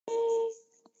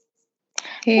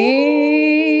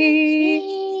Hey,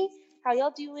 Hey, how y'all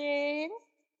doing?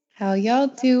 how y'all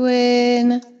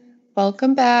doing?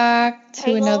 Welcome back to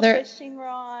Hey, little another fishing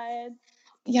rod.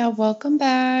 welcome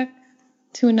back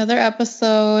to another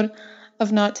episode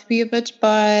of Not to Be a Bitch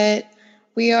But.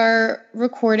 We are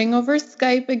recording over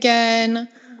Skype again.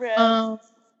 Rip.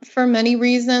 For many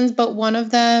reasons, but one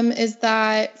of them is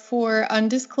that for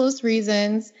undisclosed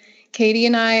reasons, Katie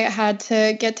and I had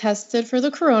to get tested for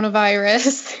the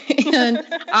coronavirus, and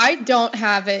I don't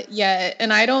have it yet,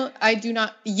 and I do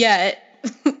not yet.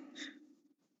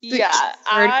 Yeah,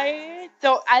 I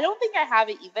don't think I have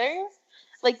it either.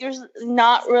 Like, there's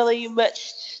not really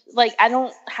much. Like, I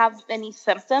don't have any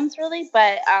symptoms really,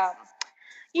 but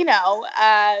you know,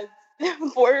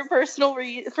 for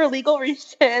for legal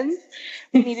reasons,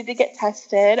 we needed to get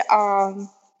tested.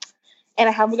 And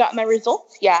I haven't gotten my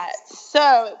results yet.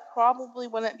 So it probably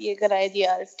wouldn't be a good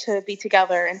idea to be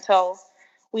together until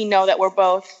we know that we're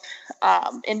both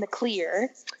in the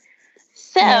clear.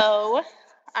 So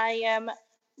I am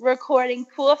recording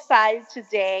poolside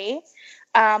today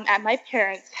at my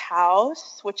parents'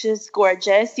 house, which is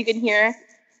gorgeous. You can hear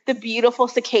the beautiful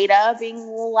cicada being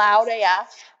loud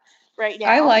AF right now.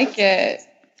 I like it.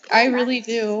 I nice. really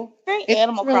do. Very It's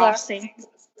Animal Crossing.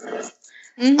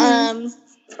 Mm-hmm.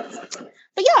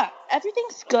 But yeah,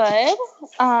 everything's good.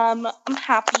 I'm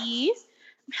happy,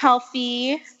 I'm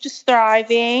healthy, just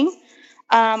thriving.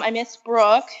 I miss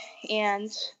Brooke and,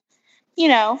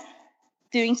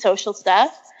 doing social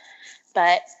stuff,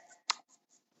 but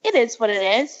it is what it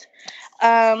is.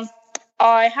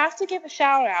 I have to give a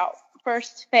shout out,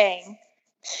 first thing,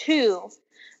 to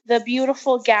the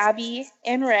beautiful Gabby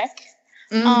and Rick.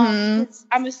 I'm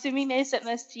assuming they sent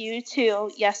this to you too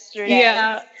yesterday.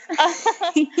 Yeah.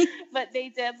 But they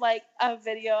did like a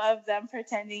video of them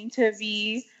pretending to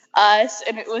be us,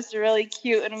 and it was really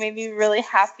cute and it made me really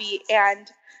happy. And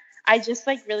I just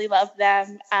like really love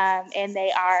them, and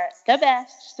they are the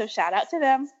best. So shout out to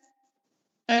them.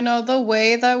 I know the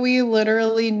way that we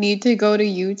literally need to go to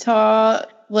Utah,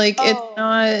 like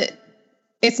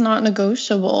it's not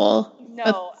negotiable.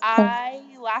 No,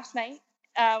 last night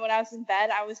when I was in bed,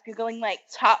 I was Googling like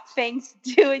top things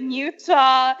to do in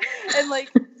Utah, and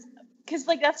like, because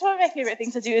like that's one of my favorite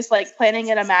things to do is like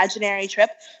planning an imaginary trip,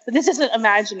 but this isn't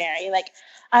imaginary. Like,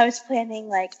 I was planning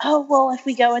like, oh well, if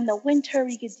we go in the winter,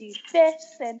 we could do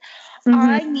this, and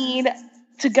I need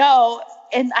to go,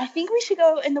 and I think we should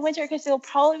go in the winter because it'll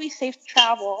probably be safe to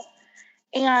travel.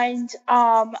 And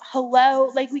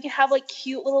like we could have like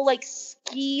cute little like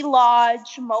ski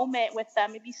lodge moment with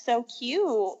them. It'd be so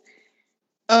cute.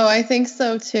 Oh, I think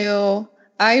so too.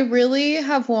 I really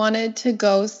have wanted to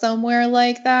go somewhere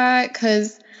like that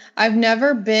because I've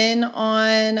never been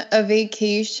on a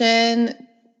vacation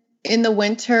in the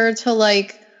winter to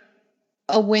like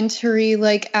a wintry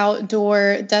like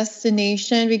outdoor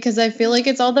destination, because I feel like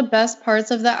it's all the best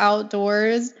parts of the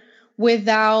outdoors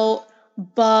without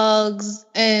bugs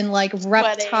and like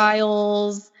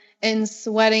reptiles and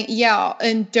sweating. Yeah,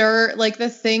 and dirt. Like the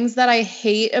things that I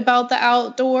hate about the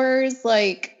outdoors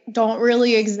like don't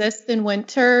really exist in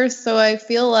winter. So I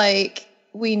feel like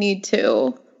we need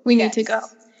to go.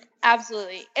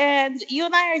 Absolutely. And you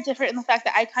and I are different in the fact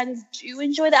that I kind of do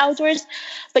enjoy the outdoors,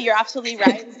 but you're absolutely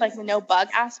right with like the no bug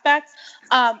aspect.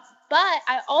 But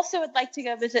I also would like to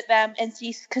go visit them and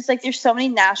see, because like there's so many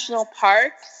national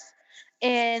parks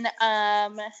in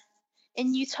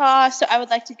Utah, so I would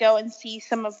like to go and see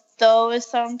some of those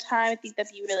sometime. I think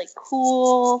that'd be really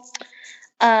cool.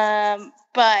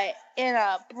 But in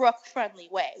a Brooke friendly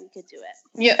way, we could do it.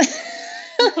 Yeah.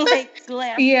 Like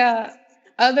glam. Yeah.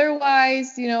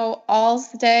 Otherwise, I'll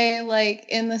stay like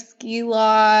in the ski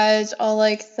lodge. I'll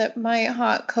like sip my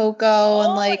hot cocoa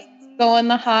and like go in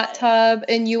the hot tub,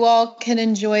 and you all can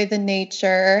enjoy the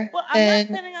nature. Well, I'm not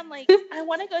planning on like, I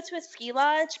want to go to a ski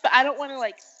lodge, but I don't want to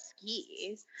like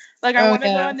ski. Like, I want to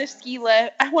go on the ski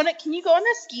lift. Can you go on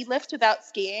the ski lift without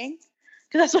skiing?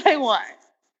 Because that's what I want.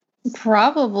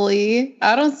 Probably.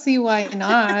 I don't see why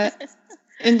not.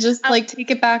 And just like take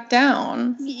it back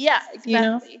down. Yeah,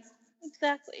 exactly.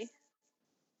 Exactly.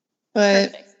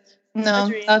 But perfect.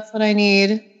 No, that's what I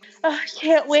need. Oh, I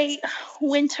can't wait.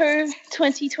 Winter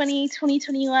 2020,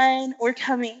 2021, we're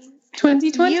coming.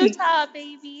 2020. Utah,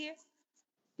 baby.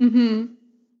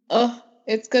 Oh,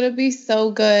 it's going to be so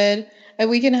good. And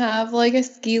we can have like a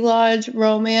ski lodge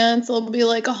romance. It'll be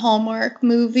like a Hallmark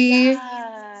movie.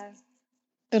 Yeah.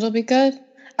 It'll be good.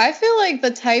 I feel like the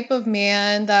type of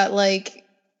man that like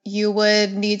you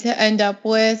would need to end up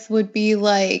with would be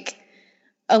like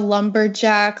a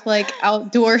lumberjack, like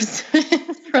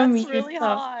outdoorsman from That's really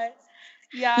Utah. hot.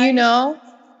 Yeah. You know?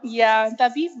 Yeah,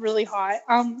 that'd be really hot.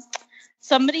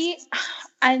 somebody,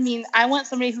 I mean, I want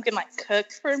somebody who can like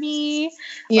cook for me,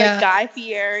 Yeah. like Guy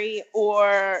Fieri,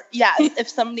 or if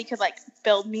somebody could like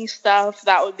build me stuff,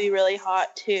 that would be really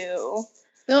hot too.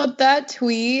 No, that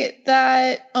tweet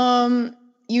that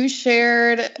you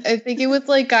shared, I think it was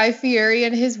like Guy Fieri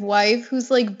and his wife, who's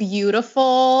like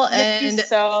beautiful and she's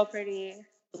so pretty.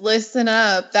 Listen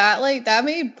up. That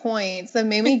made points. That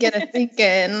made me get a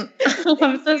thinking.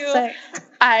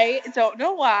 I don't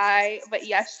know why, but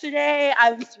yesterday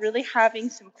I was really having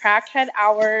some crackhead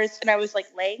hours, and I was like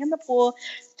laying in the pool,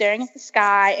 staring at the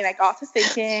sky, and I got to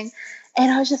thinking,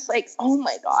 and I was just like, oh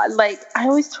my God. Like, I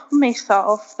always told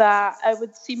myself that I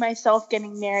would see myself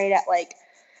getting married at like,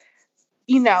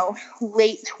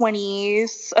 late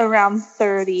 20s, around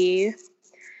 30.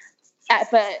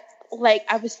 But like,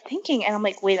 I was thinking, and I'm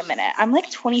like, wait a minute, I'm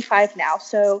like 25 now.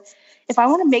 So if I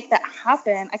want to make that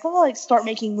happen, I gotta like start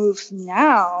making moves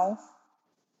now.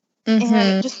 Mm-hmm.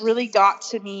 And it just really got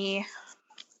me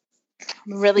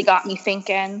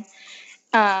thinking.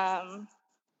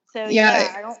 So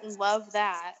yeah, I don't love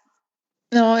that.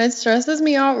 No, it stresses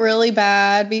me out really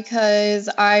bad because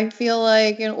I feel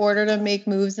like in order to make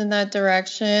moves in that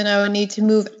direction, I would need to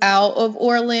move out of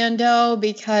Orlando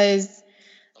because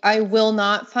I will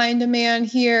not find a man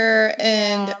here.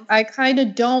 And I kind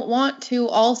of don't want to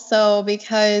also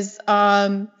because,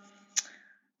 well,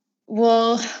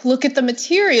 look at the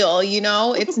material,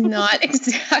 it's not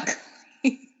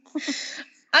exactly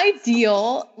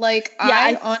ideal. Like,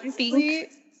 I honestly,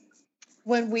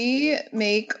 when we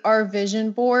make our vision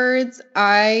boards,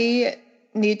 I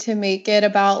need to make it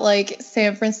about like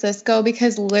San Francisco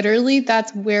because literally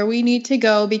that's where we need to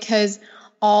go because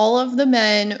all of the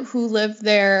men who live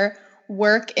there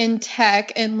work in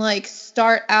tech and like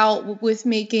start out with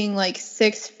making like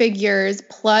 6 figures,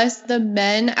 plus the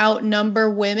men outnumber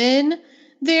women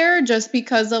there just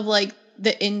because of like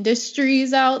the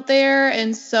industries out there.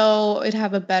 And so it'd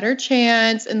have a better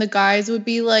chance and the guys would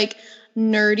be like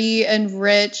nerdy and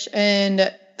rich,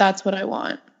 and that's what I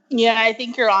want. Yeah, I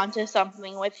think you're onto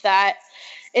something with that.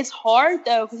 It's hard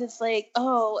though because it's like,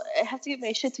 oh, I have to get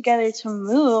my shit together to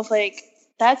move. Like,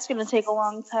 that's gonna take a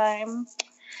long time.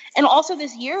 And also,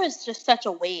 this year is just such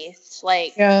a waste.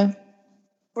 Like,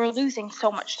 we're losing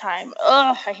so much time.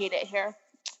 Ugh, I hate it here.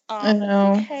 I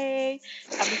know. Okay,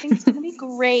 everything's gonna be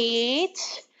great.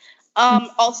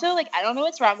 Also, like, I don't know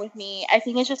what's wrong with me. I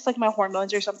think it's just like my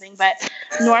hormones or something. But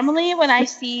normally when I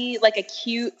see like a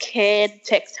cute kid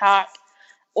TikTok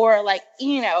or like,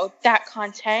 that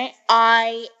content,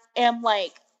 I am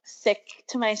like sick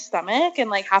to my stomach and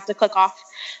like have to click off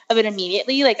of it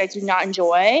immediately. Like, I do not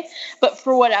enjoy. But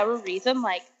for whatever reason,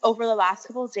 like over the last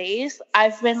couple of days,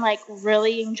 I've been like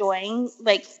really enjoying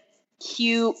like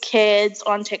cute kids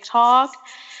on TikTok.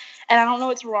 And I don't know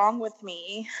what's wrong with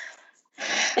me.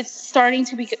 It's starting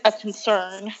to be a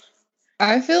concern.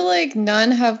 I feel like none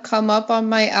have come up on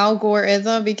my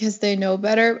algorithm because they know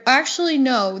better. Actually,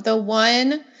 no. The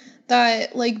one,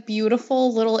 that like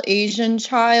beautiful little Asian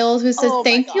child who says,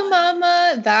 "Thank you,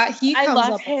 Mama," that he comes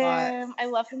up a lot. I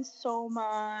love him so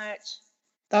much.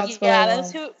 That's what I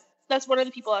love. That's one of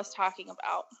the people I was talking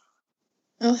about.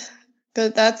 Ugh,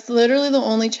 that's literally the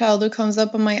only child who comes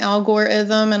up on my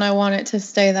algorithm, and I want it to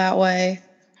stay that way.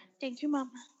 Thank you,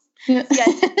 Mama. Yeah.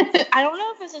 I don't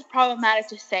know if this is problematic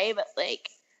to say, but like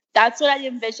that's what I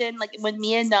envision. Like when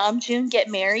me and Namjoon get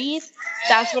married,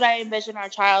 that's what I envision our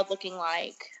child looking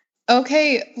like.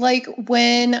 Okay, like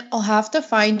when I'll have to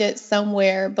find it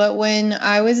somewhere, but when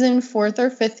I was in 4th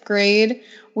or 5th grade,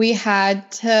 we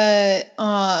had to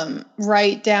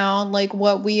write down like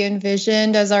what we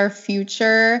envisioned as our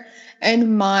future.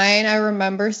 And mine, I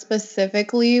remember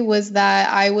specifically, was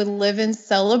that I would live in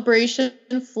Celebration,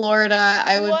 Florida.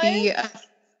 I would be,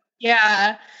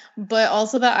 but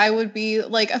also that I would be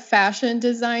like a fashion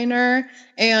designer,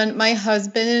 and my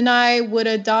husband and I would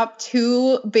adopt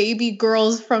 2 baby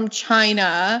girls from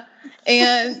China.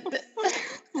 And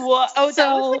what? Oh,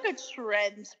 that was like a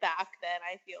trend back then,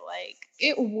 I feel like.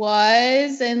 It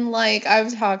was, and like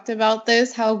I've talked about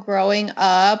this, how growing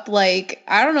up, like,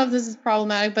 I don't know if this is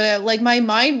problematic, but like my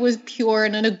mind was pure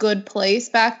and in a good place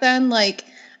back then. Like,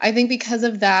 I think because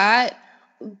of that,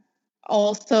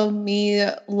 also me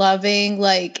loving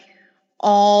like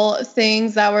all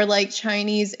things that were like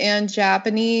Chinese and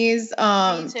Japanese,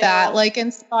 that like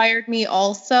inspired me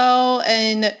also.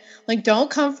 And like, don't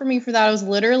come for me for that. I was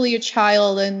literally a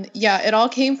child, and yeah, it all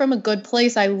came from a good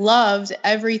place. I loved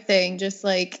everything, just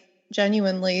like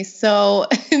genuinely. So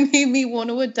it made me want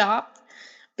to adopt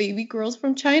baby girls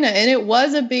from China. And it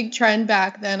was a big trend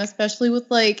back then, especially with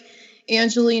like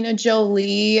Angelina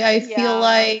Jolie, I feel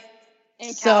like.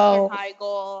 And Katherine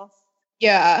Heigl.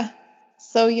 Yeah.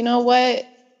 So you know what?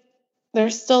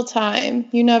 There's still time.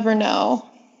 You never know.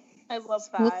 I love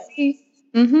that. We'll see.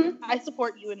 Mm-hmm. I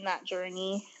support you in that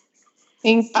journey.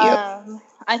 Thank you.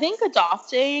 I think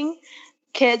adopting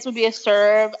kids would be a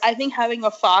serve. I think having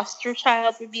a foster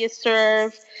child would be a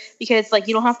serve because, like,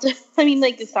 you don't have to. I mean,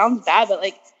 like, it sounds bad, but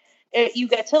like, you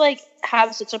get to like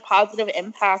have such a positive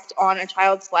impact on a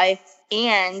child's life,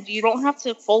 and you don't have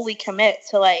to fully commit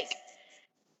to like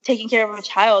taking care of a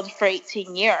child for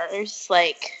 18 years.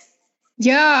 Like,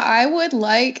 yeah, I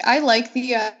like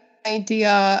the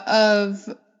idea of,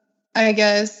 I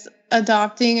guess,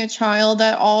 adopting a child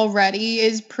that already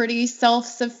is pretty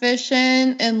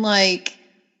self-sufficient and like,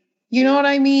 you know what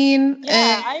I mean?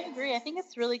 Yeah, I agree. I think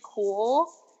it's really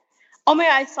cool. Oh my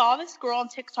God, I saw this girl on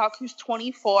TikTok who's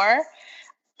 24,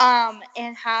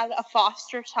 and had a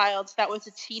foster child that was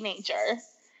a teenager.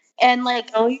 And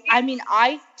like, I mean,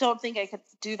 I don't think I could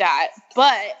do that,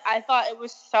 but I thought it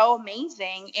was so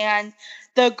amazing. And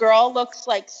the girl looks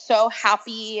like so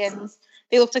happy, and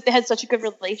they looked like they had such a good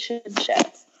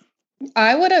relationship.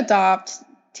 I would adopt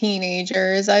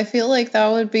teenagers. I feel like that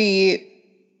would be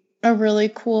a really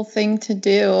cool thing to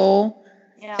do.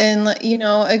 Yeah. And, you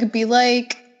know, it'd be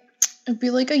like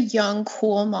a young,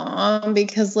 cool mom,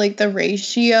 because like the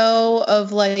ratio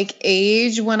of like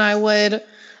age when I would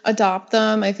adopt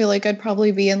them, I feel like I'd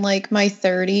probably be in like my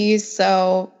 30s.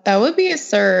 So that would be a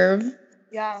serve.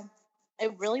 Yeah,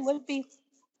 it really would be.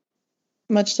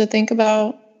 Much to think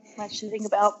about.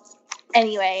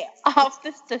 Anyway, off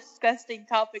this disgusting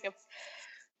topic of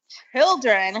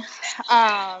children,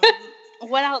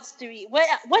 what else do we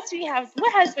have?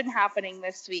 What has been happening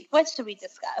this week? What should we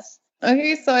discuss?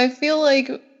 Okay, so I feel like,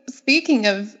 speaking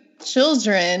of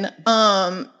children,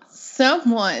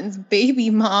 someone's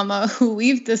baby mama who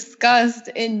we've discussed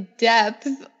in depth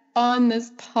on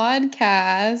this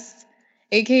podcast,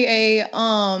 aka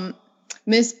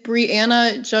Miss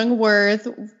Brianna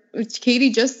Jungwirth, which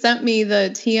Katie just sent me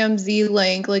the TMZ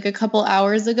link like a couple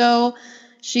hours ago.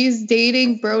 She's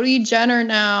dating Brody Jenner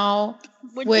now,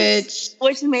 which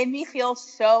made me feel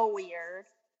so weird.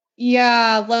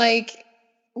 Yeah, like,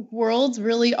 worlds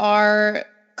really are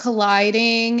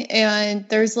colliding, and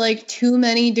there's like too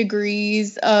many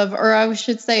degrees of, or I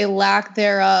should say lack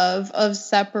thereof, of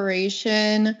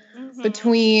separation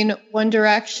between One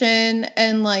Direction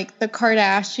and like the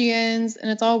Kardashians,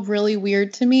 and it's all really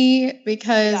weird to me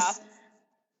because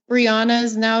Brianna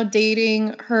is now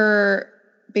dating her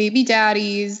baby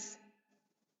daddy's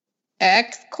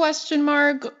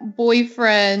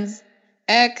boyfriend's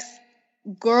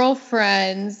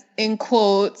ex-girlfriend's, in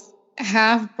quotes,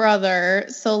 half brother.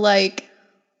 So like,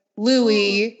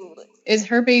 Louis is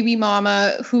her baby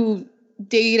mama, who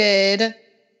dated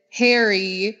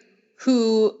Harry,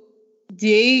 who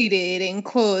dated, in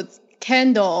quotes,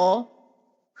 Kendall,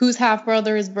 whose half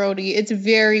brother is Brody. It's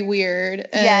very weird.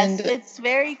 And yes, it's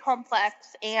very complex,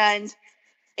 and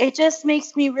it just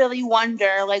makes me really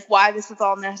wonder, like, why this is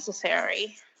all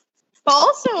necessary. But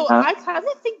also, I kind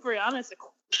of think Brianna's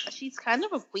she's kind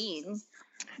of a queen.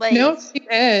 Like, no, she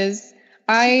is.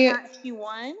 She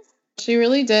won. She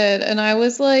really did. And I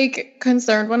was like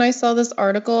concerned when I saw this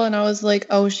article, and I was like,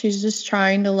 oh, she's just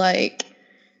trying to like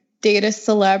date a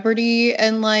celebrity.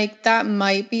 And like, that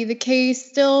might be the case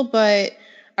still, but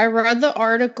I read the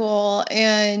article,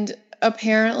 and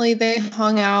apparently they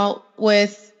hung out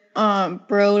with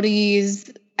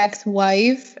Brody's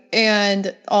ex-wife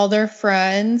and all their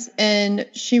friends, and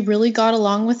she really got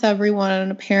along with everyone.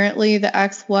 And apparently the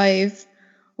ex-wife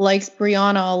likes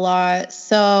Brianna a lot.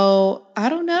 So I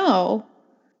don't know.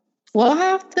 We'll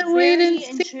have to wait and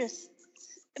see.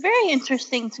 Very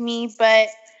interesting to me, but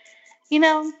you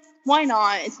know, why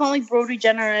not? It's not like Brody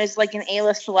Jenner is like an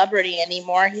A-list celebrity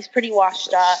anymore. He's pretty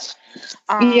washed up. Yeah.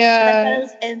 I thought it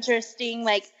was interesting.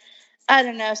 Like, I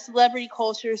don't know, celebrity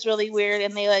culture is really weird,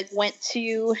 and they like went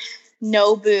to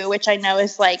Nobu, which I know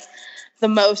is like the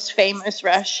most famous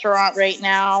restaurant right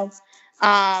now.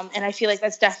 And I feel like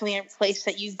that's definitely a place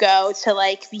that you go to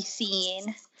like be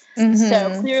seen. Mm-hmm.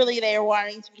 So clearly they are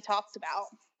wanting to be talked about.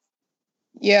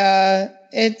 Yeah,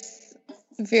 it's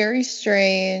very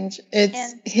strange.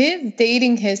 His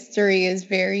dating history is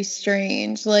very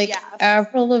strange. Like,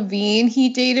 Avril Lavigne, he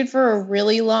dated for a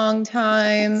really long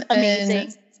time. Amazing.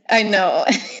 And I know.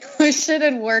 I wish it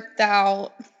had worked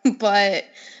out, but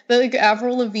like,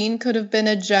 Avril Lavigne could have been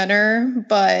a Jenner,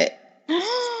 but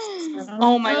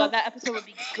oh my God, that episode would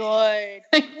be good.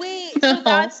 Wait, so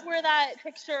that's where that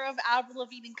picture of Avril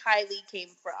Lavigne and Kylie came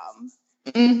from.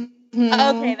 Mm-hmm.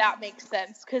 Okay, that makes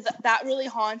sense, because that really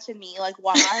haunted me. Like,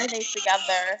 why are they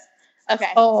together?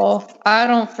 Okay. Oh, I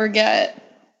don't forget.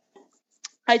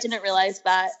 I didn't realize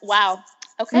that. Wow.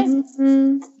 Okay.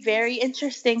 Mm-hmm. Very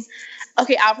interesting.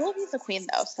 Okay, Avril Lavigne's a queen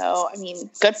though, so I mean,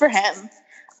 good for him.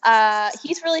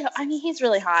 He's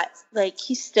really hot. Like,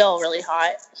 he's still really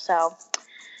hot. So,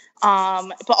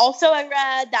 but also I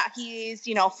read that he's,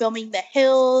 filming The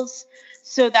Hills.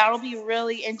 So that'll be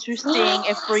really interesting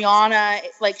if Rihanna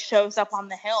like shows up on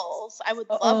The Hills. I would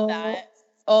love that.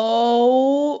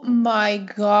 Oh my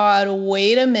God.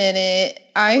 Wait a minute.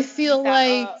 I feel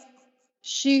like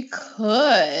she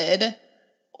could.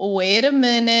 Wait a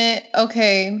minute.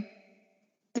 Okay.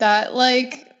 That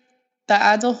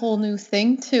adds a whole new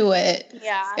thing to it.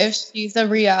 Yeah. If she's a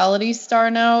reality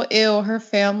star now, ew, her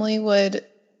family would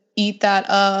eat that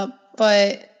up.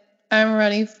 But I'm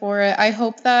ready for it. I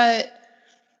hope that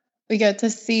we get to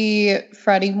see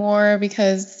Freddie more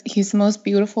because he's the most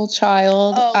beautiful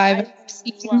child I've ever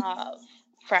seen. I love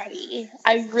Freddie.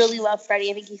 I really love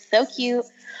Freddie. I think he's so cute.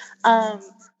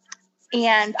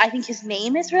 And I think his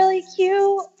name is really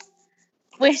cute,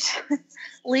 which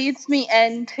leads me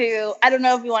into, I don't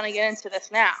know if you want to get into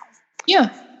this now. Yeah.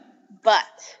 But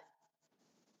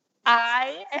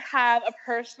I have a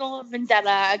personal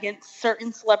vendetta against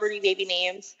certain celebrity baby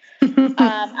names.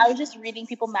 I was just reading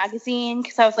People magazine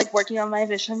because I was like working on my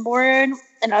vision board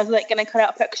and I was like going to cut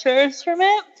out pictures from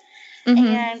it. Mm-hmm.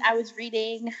 And I was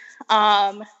reading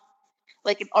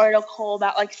like an article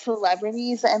about like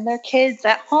celebrities and their kids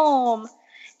at home,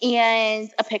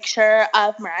 and a picture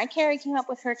of Mariah Carey came up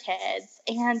with her kids.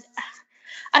 And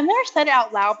I've never said it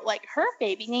out loud, but like, her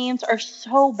baby names are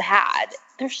so bad.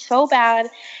 They're so bad.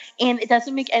 And it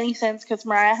doesn't make any sense because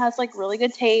Mariah has like really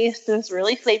good taste. It's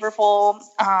really flavorful.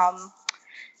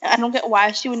 I don't get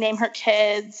why she would name her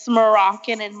kids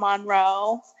Moroccan and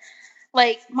Monroe.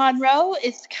 Like, Monroe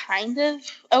is kind of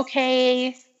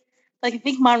okay. Like, I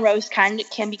think Monroe's can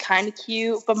be kind of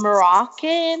cute, but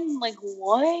Moroccan, like,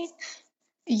 what?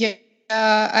 Yeah,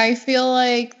 I feel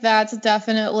like that's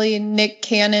definitely Nick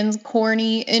Cannon's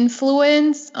corny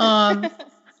influence. I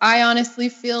honestly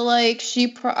feel like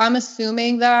I'm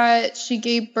assuming that she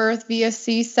gave birth via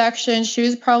C-section. She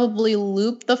was probably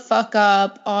looped the fuck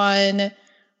up on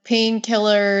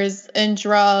painkillers and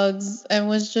drugs and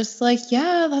was just like,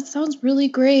 yeah, that sounds really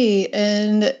great.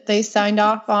 And they signed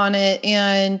off on it,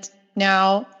 and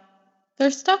now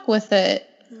they're stuck with it.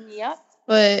 Yep.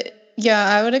 But yeah,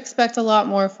 I would expect a lot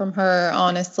more from her,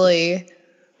 honestly.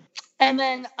 And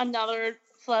then another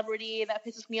celebrity that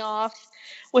pisses me off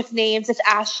with names is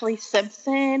Ashley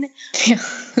Simpson. Yeah.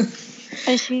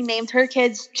 And she named her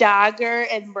kids Jagger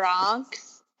and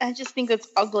Bronx. I just think that's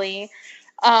ugly.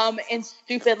 And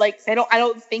stupid. Like, I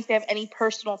don't think they have any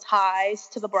personal ties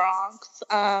to the Bronx.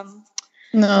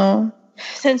 No.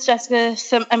 Since Ashley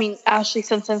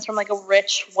Simpson's from like a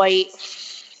rich white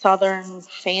Southern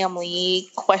family, ?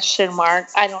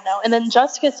 I don't know. And then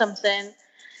Jessica Simpson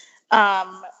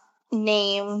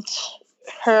named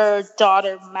her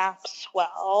daughter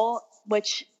Maxwell,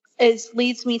 which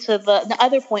leads me to the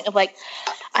other point of like,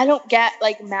 I don't get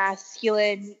like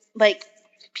masculine, like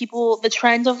people, the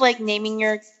trend of like naming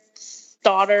your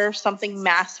daughter something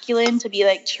masculine to be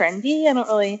like trendy. I don't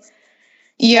really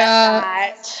get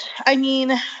that. I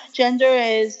mean, gender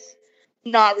is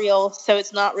not real, so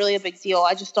it's not really a big deal.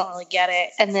 I just don't really get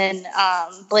it. And then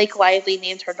Blake Lively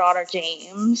named her daughter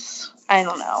James. I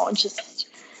don't know. It's just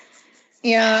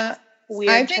weird.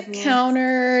 I've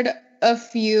encountered a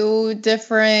few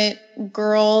different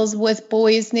girls with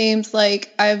boys' names.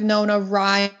 Like, I've known a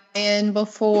Ryan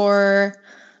before.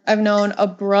 I've known a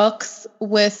Brooks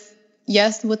with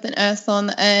an S on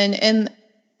the end. And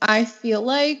I feel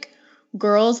like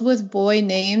girls with boy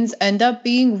names end up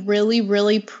being really,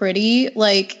 really pretty.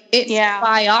 Like, it's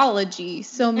biology.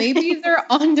 So maybe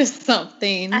they're onto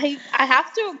something. I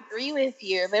have to agree with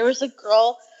you. There was a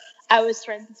girl I was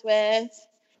friends with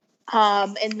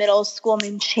in middle school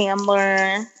named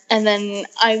Chandler. And then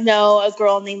I've known a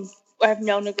girl named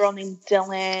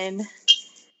Dylan.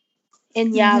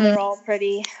 And they're all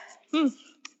pretty.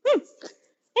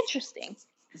 Interesting.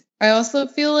 I also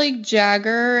feel like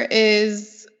Jagger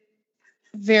is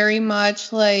very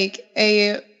much like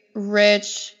a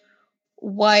rich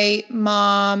white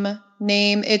mom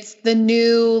name. It's the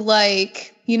new,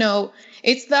 like,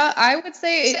 I would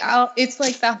say it's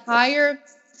like the higher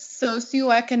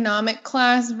socioeconomic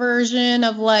class version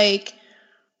of like,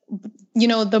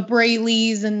 the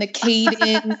Brayleys and the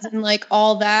Cadens and like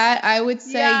all that. I would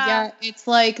say, it's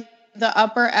like the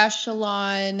upper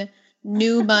echelon,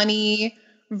 new money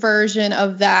version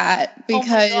of that,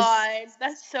 because oh my God,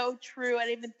 that's so true. I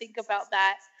didn't even think about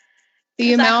that.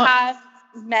 The amount I have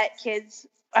met kids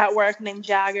at work named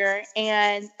Jagger,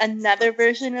 and another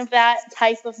version of that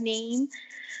type of name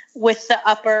with the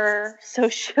upper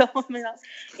social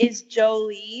is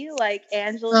Jolie, like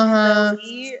Angelina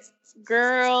Jolie.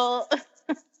 Girl.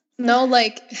 No,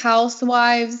 like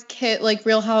Housewives kid, like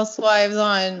Real Housewives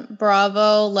on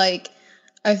Bravo. Like,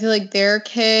 I feel like their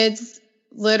kids,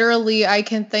 literally, I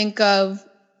can think of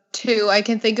two. I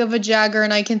can think of a Jagger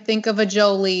and I can think of a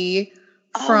Jolie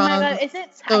from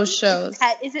those shows.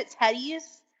 Is it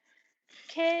Teddy's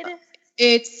kid?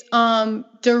 It's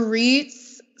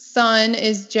Dorit's son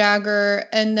is Jagger,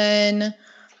 and then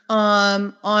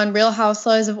on Real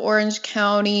Housewives of Orange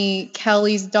County,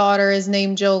 Kelly's daughter is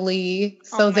named Jolie.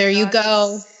 So there you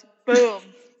go. Boom.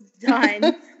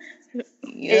 Done.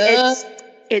 Yeah.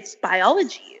 It's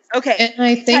biology. Okay. And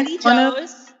I think Teddy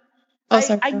Joe's. I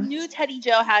sorry. knew Teddy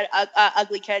Joe had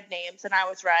ugly kid names, and I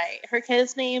was right. Her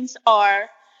kids' names are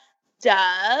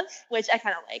Dove, which I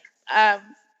kind of like.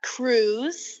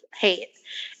 Cruz, hate.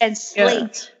 And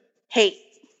Slate, hate.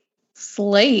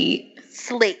 Slate?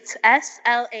 Slate.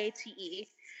 S-L-A-T-E.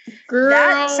 Girl.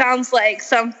 That sounds like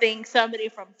somebody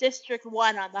from District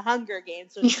 1 on the Hunger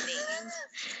Games was named.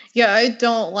 Yeah, I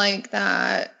don't like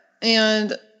that.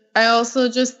 And I also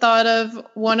just thought of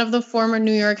one of the former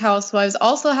New York housewives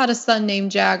also had a son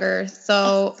named Jagger.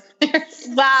 So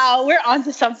wow, we're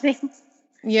onto something.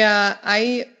 Yeah,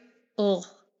 I'm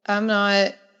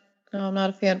not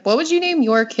a fan. What would you name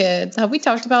your kids? Have we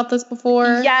talked about this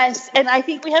before? Yes, and I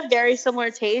think we have very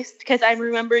similar taste because I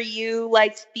remember you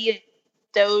liked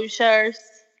Theodora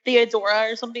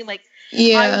or something like.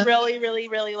 Yeah. I really, really,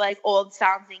 really like old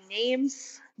sounding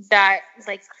names that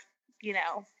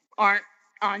aren't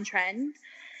on trend.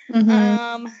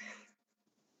 Mm-hmm.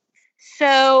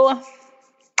 So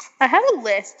I have a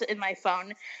list in my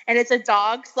phone, and it's a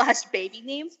dog/baby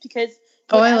names because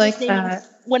I like that.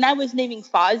 When I was naming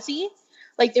Fozzie,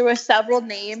 like there were several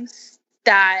names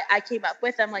that I came up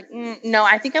with. I'm like, no,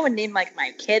 I think I would name like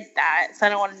my kid that, so I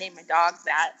don't want to name my dog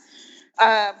that.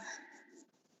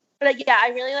 But yeah, I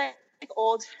really like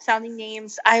old sounding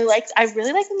names. I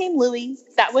really like the name Louis.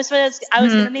 That was what I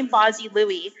was gonna name Fozzie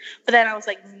Louis, but then I was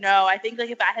like, no, I think like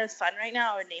if I had a son right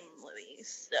now, I would name him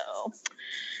Louis. So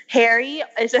Harry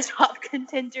is a top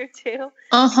contender too.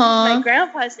 My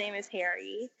grandpa's name is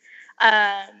Harry,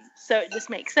 so it just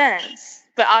makes sense.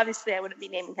 But obviously, I wouldn't be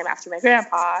naming him after my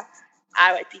grandpa.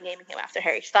 I would be naming him after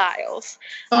Harry Styles.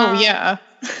 Yeah.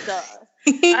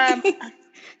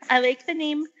 I like the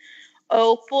name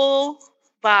Opal,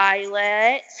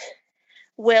 Violet,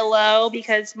 Willow,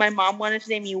 because my mom wanted to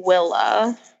name me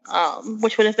Willa,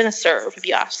 which would have been a serve if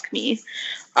you ask me.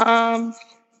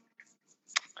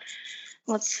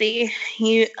 Let's see.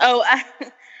 I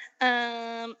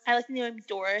like the name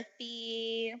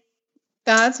Dorothy.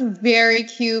 That's very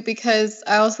cute because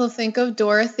I also think of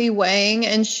Dorothy Wang,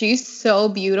 and she's so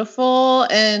beautiful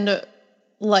and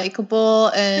likable.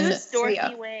 And who's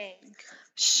Dorothy Wang?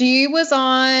 She was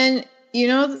on,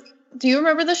 do you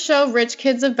remember the show Rich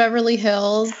Kids of Beverly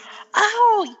Hills?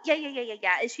 Oh, yeah.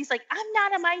 And she's like, I'm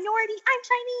not a minority, I'm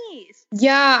Chinese.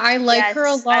 Yeah, I like her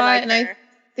a lot, I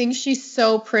think she's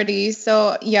so pretty.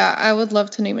 So, yeah, I would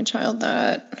love to name a child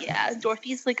that. Yeah,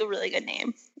 Dorothy's like a really good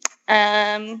name.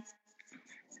 And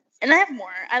I have more.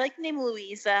 I like the name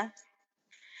Louisa.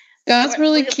 That's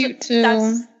really cute, too.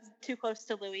 That's too close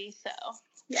to Louis, so,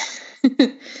 yeah.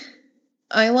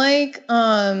 I like,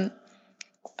 I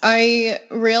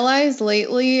realized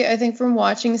lately, I think from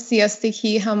watching Siesta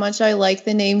Key, how much I like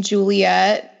the name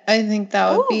Juliet. I think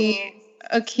that would be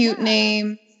a cute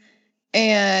name.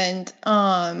 And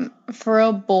for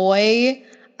a boy,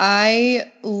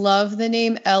 I love the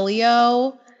name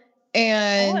Elio.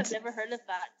 And I've never heard of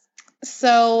that.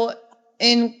 So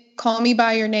in Call Me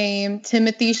By Your Name,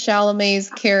 Timothée Chalamet's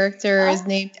character is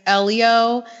named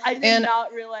Elio. I did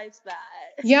not realize that.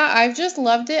 Yeah, I've just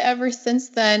loved it ever since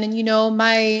then. And,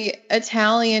 my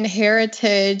Italian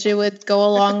heritage, it would go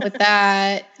along with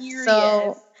that.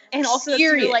 So, and also it's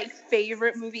your,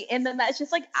 favorite movie. And then that's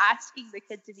just, asking the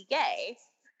kid to be gay.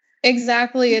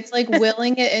 Exactly. It's like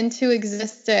willing it into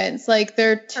existence. Like,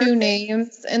 there are two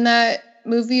names in that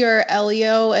movie are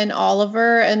Elio and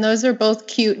Oliver, and those are both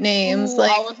cute names. Ooh,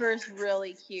 Oliver's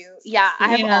really cute. Yeah,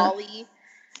 I have Ollie.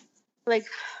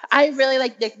 I really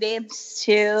like nicknames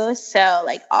too, so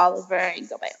Oliver and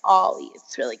go by Ollie.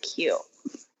 It's really cute.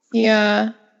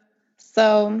 Yeah.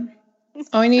 So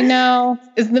all I need now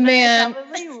is the man. I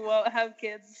probably won't have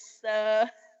kids.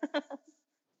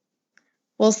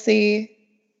 We'll see.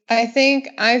 I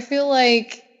feel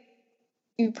like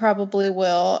you probably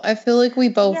will. I feel like we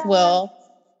both will.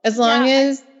 As long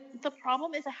as... The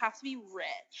problem is it has to be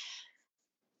rich.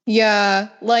 Yeah,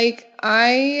 like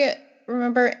I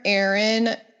remember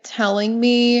Aaron telling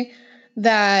me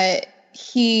that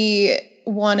he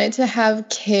wanted to have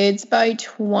kids by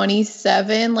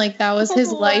 27, like that was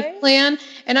his life plan.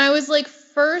 And I was like,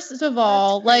 first of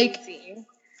all, like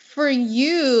for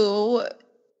you,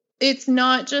 it's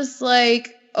not just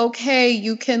like, okay,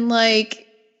 you can like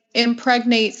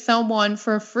impregnate someone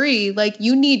for free. Like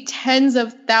you need tens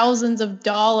of thousands of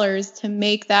dollars to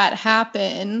make that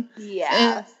happen.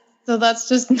 Yeah. And so that's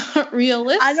just not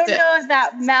realistic. I don't know if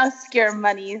that mouse scare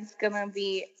money is going to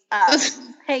be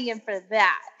paying for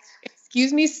that.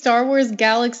 Excuse me, Star Wars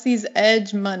Galaxy's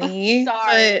Edge money.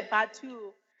 Sorry, that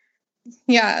too.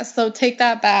 Yeah, so take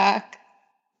that back.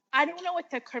 I don't know what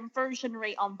the conversion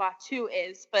rate on Batu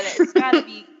is, but it's got to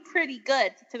be pretty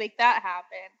good to make that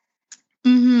happen.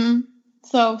 Mm-hmm.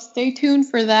 So stay tuned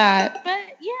for that.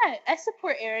 But yeah, I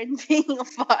support Aaron being a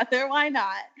father. Why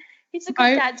not? He's a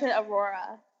good dad to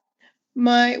Aurora.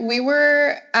 We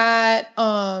were at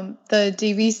the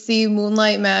DVC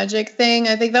Moonlight Magic thing.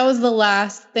 I think that was the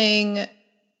last time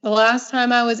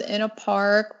I was in a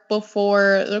park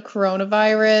before the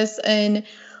coronavirus, and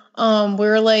we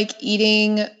were like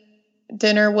eating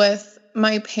dinner with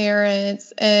my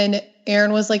parents, and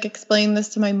Aaron was like explaining this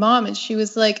to my mom, and she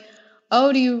was like,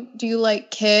 "Oh, do you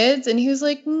like kids?" And he was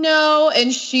like, "No."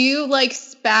 And she like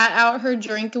spat out her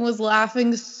drink and was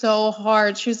laughing so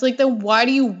hard. She was like, "Then why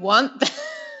do you want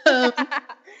them?"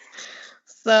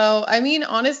 So, I mean,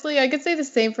 honestly, I could say the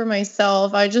same for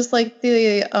myself. I just like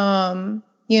the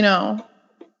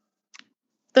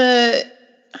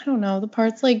I don't know, the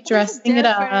parts like dressing it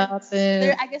up.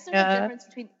 And I guess there's a difference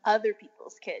between other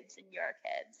people's kids and your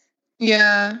kids.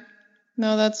 Yeah.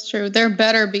 No, that's true. There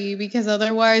better be, because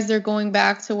otherwise they're going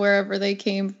back to wherever they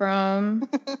came from.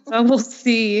 So we'll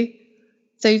see.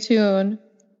 Stay tuned.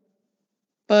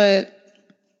 But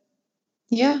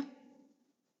yeah,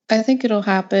 I think it'll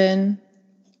happen.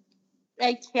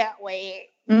 I can't wait.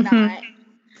 Not.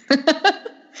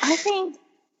 I think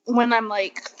when I'm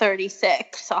like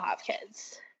 36, I'll have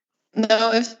kids.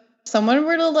 No, if someone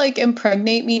were to like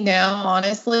impregnate me now,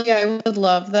 honestly, I would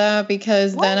love that,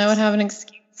 because then I would have an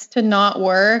excuse to not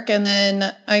work, and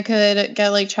then I could get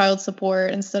like child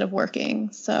support instead of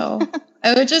working. So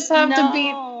I would just have to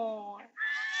be.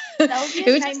 That would be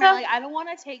a nightmare. Like I don't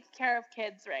want to take care of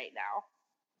kids right now.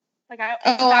 Like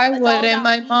I wouldn't.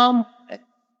 My mom would.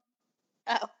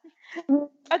 Oh.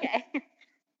 Okay.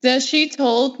 That she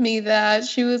told me that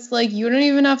she was like, "You don't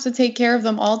even have to take care of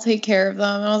them. I'll take care of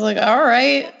them." And I was like, "All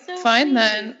right, so fine sweet.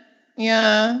 Then."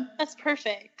 Yeah. That's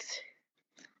perfect.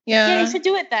 Yeah. You should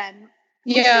do it then.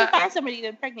 Yeah. Find somebody to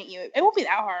impregnate you. It won't be that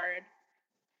hard.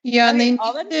 Yeah. Okay, and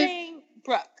all I'm saying,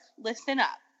 Brooke, listen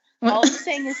up. All I'm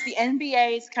saying is the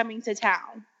NBA is coming to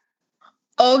town.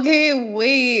 Okay,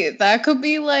 wait. That could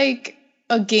be like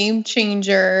a game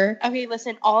changer. Okay,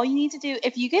 listen. All you need to do,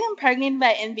 if you get impregnated by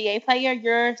an NBA player,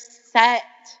 you're set.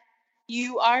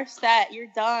 You are set.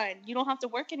 You're done. You don't have to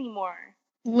work anymore.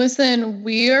 Listen,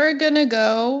 we are going to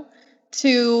go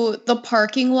to the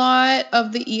parking lot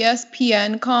of the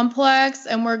ESPN complex,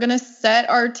 and we're going to set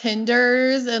our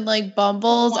Tinders and like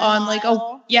Bumbles on like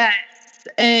a... Yes.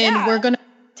 And we're going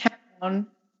to town.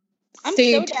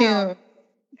 Stay tuned.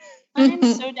 I'm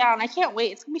so down. I can't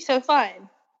wait. It's going to be so fun.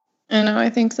 I know. I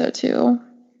think so too.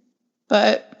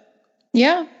 But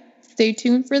yeah, stay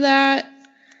tuned for that.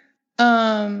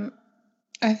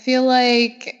 I feel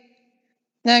like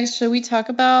next, should we talk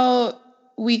about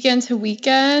weekend to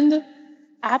weekend?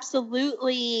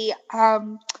 Absolutely.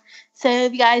 So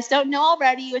if you guys don't know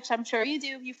already, which I'm sure you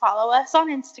do if you follow us on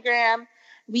Instagram,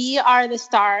 we are the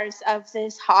stars of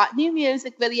this hot new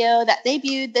music video that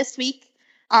debuted this week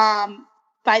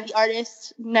by the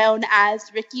artist known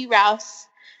as Ricky Rouse,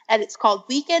 and it's called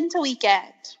Weekend to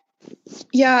Weekend.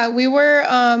 Yeah, we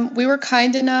were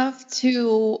kind enough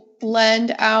to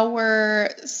lend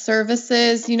our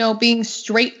services, being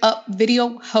straight up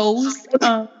video host,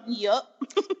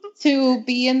 to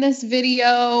be in this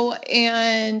video,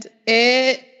 and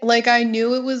it, like, I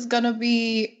knew it was gonna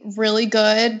be really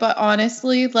good, but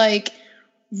honestly, like,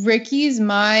 Ricky's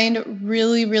mind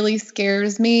really, really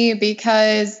scares me,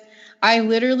 because I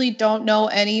literally don't know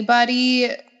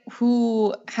anybody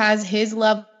who has his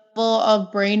level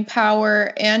of brain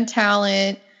power and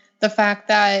talent. The fact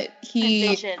that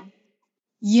he,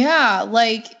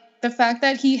 like the fact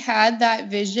that he had that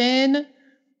vision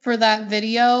for that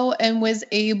video and was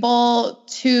able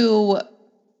to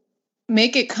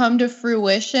make it come to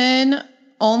fruition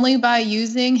only by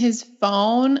using his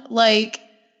phone. Like,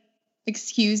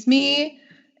 excuse me,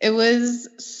 it was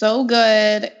so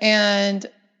good, and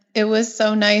it was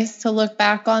so nice to look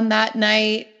back on that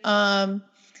night.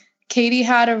 Katie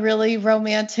had a really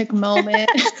romantic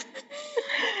moment.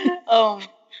 Oh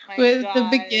my with God.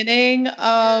 the beginning.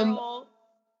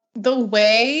 The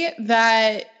way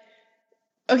that,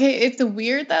 okay, it's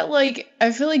weird that, like,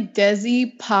 I feel like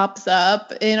Desi pops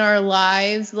up in our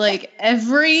lives, like,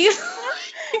 every...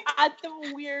 at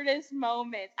the weirdest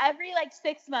moments. Every, like,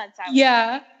 6 months.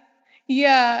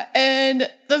 Yeah, and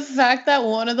the fact that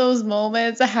one of those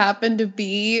moments happened to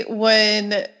be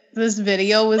when this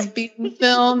video was being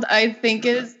filmed, I think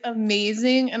is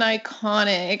amazing and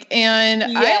iconic. And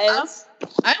yes.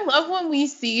 I love when we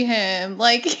see him.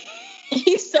 Like,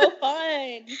 he's so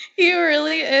fun. He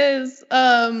really is.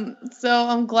 So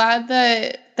I'm glad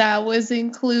that was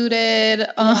included.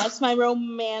 That's my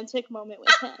romantic moment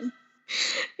with him.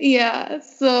 Yeah,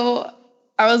 so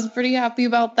I was pretty happy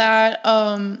about that.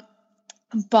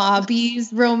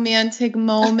 Bobby's romantic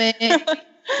moment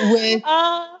with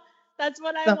that's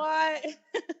what I want.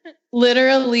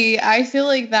 Literally, I feel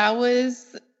like that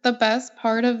was the best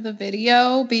part of the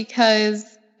video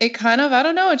because it kind of, I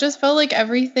don't know, it just felt like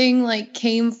everything like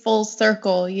came full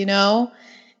circle, you know?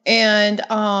 And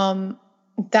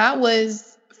that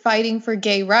was fighting for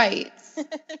gay rights.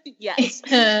 Yes.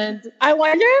 And I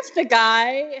wonder if the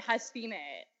guy has seen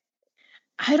it.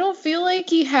 I don't feel like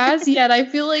he has yet. I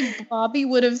feel like Bobby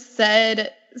would have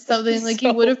said something, like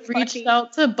he would have reached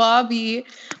out to Bobby,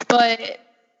 but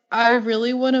I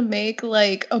really want to make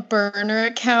like a burner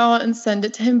account and send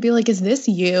it to him and be like, is this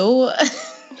you?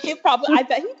 I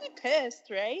bet he'd be pissed,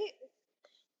 right?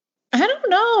 I don't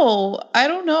know.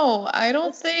 I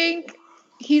don't think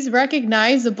he's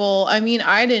recognizable. I mean,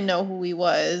 I didn't know who he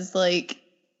was like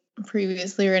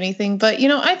previously or anything, but you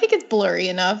know, I think it's blurry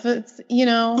enough. It's, you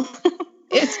know,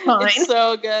 it's fine. It's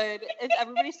so good. It's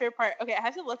everybody's favorite part. Okay, I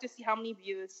have to look to see how many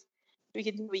views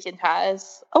Weekend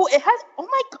has. Oh, it has. Oh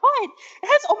my God, it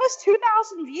has almost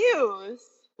 2,000 views.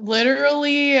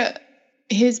 Literally,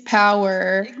 his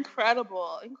power.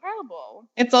 Incredible.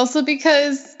 It's also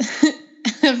because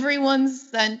everyone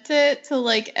sent it to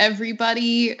like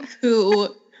everybody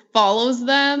who follows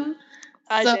them.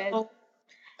 I did.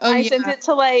 I sent it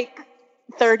to like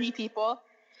 30 people.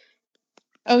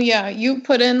 Oh yeah, you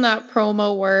put in that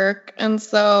promo work, and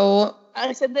so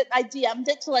I said that I DM'd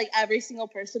it to like every single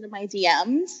person in my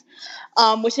DMs,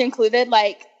 which included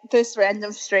like this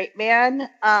random straight man.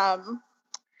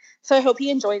 So I hope he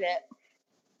enjoyed it.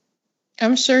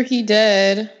 I'm sure he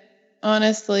did.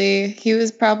 Honestly, he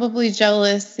was probably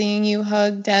jealous seeing you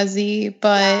hug Desi,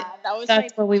 but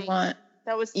that's what we want.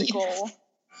 That was the goal.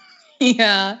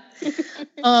 Yeah.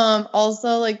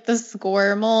 Also, like the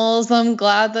Squirmels, I'm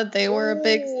glad that they were a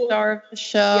big star of the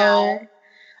show. Yeah.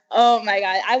 Oh my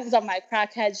God, I was on my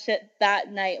crackhead shit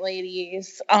that night,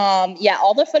 ladies. Yeah,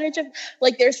 all the footage of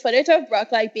like, there's footage of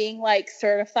Brooke like being like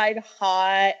certified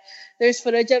hot. There's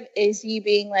footage of Izzy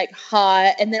being like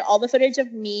hot, and then all the footage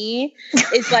of me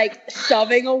is like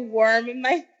shoving a worm in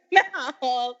my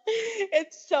mouth.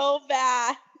 It's so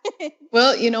bad.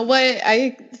 Well, you know what?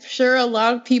 I'm sure a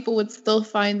lot of people would still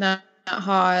find that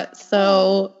hot.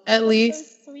 So at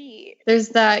least so sweet. There's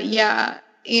that, yeah.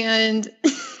 And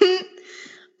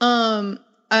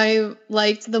I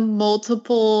liked the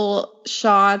multiple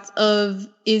shots of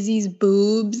Izzy's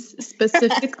boobs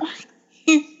specifically.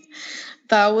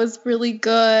 That was really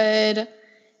good.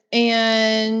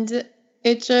 And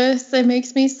it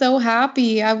makes me so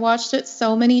happy. I watched it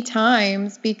so many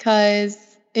times because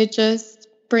it just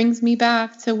brings me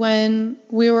back to when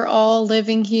we were all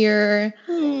living here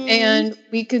and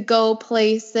we could go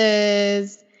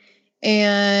places.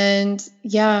 And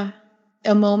yeah,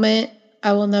 a moment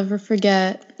I will never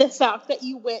forget. The fact that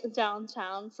you went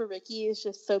downtown for Ricky is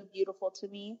just so beautiful to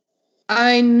me.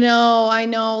 I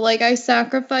know. Like, I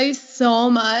sacrificed so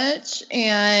much,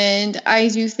 and I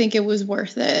do think it was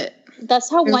worth it. That's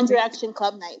how One Direction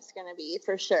Club Night's going to be,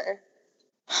 for sure.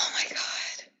 Oh, my God.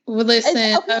 Well, listen.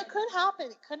 It could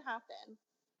happen.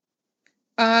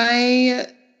 I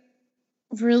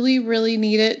really, really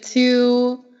need it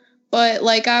to. But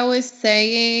like I was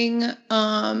saying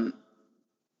on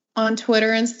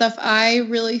Twitter and stuff, I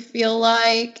really feel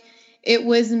like it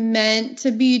was meant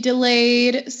to be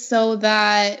delayed so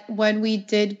that when we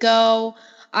did go,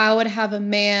 I would have a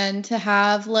man to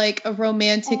have like a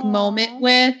romantic moment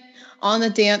with on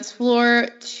the dance floor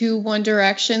to One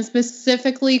Direction,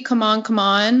 specifically Come On, Come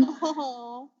On.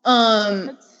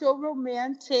 That's so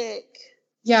romantic.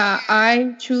 Yeah,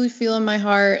 I truly feel in my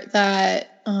heart that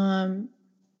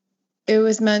it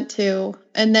was meant to.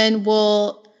 And then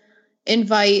we'll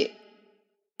invite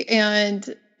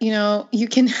and, you know, you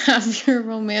can have your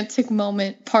romantic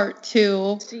moment part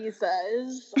 2.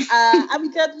 Jesus.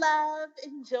 I'm good, love.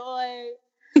 Enjoy.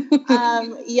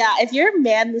 Yeah, if you're a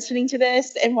man listening to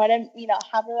this and want to,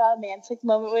 have a romantic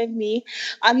moment with me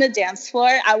on the dance floor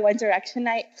at One Direction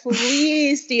night,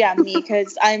 please DM me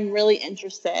because I'm really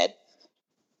interested.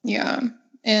 Yeah.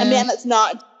 A man that's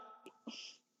not.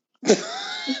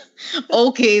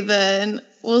 Okay, then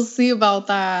we'll see about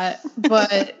that.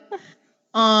 But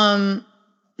no,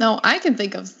 I can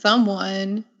think of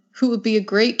someone who would be a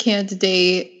great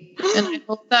candidate. And I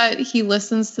hope that he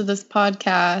listens to this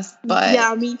podcast. But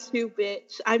yeah, me too,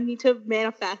 bitch. I need to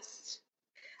manifest.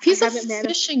 If he's a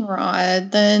fishing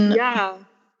rod, then yeah,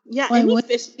 any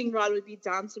fishing rod would be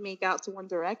down to make out to One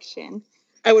Direction.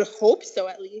 I would hope so,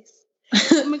 at least.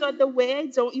 Oh my god, the way I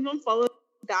don't even follow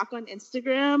back on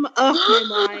Instagram. Oh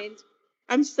my mind.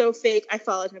 I'm so fake. I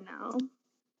followed him now.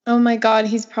 Oh my god,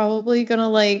 he's probably gonna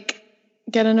like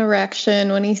get an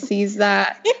erection when he sees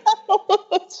that.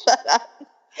 Shut up.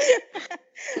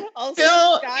 Also,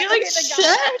 shut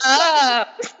up.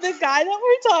 The guy that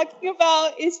we're talking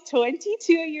about is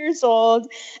 22 years old,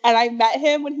 and I met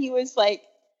him when he was like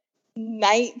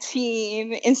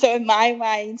 19, and so in my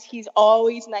mind, he's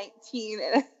always 19,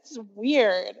 and it's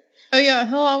weird. Oh yeah,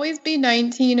 he'll always be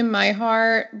 19 in my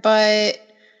heart, but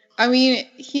I mean,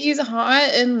 he's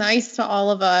hot and nice to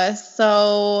all of us,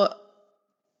 so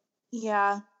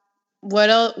yeah.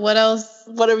 What else?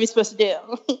 What are we supposed to do?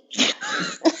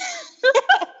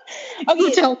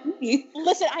 Okay, tell me.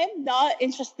 Listen, I am not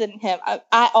interested in him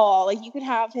at all. Like, you could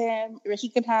have him, or he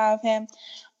could have him.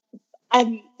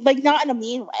 I'm like not in a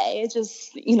mean way. It's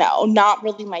just not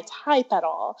really my type at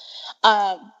all.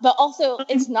 But also,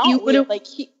 it's not weird. Like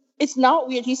it's not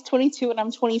weird. He's 22 and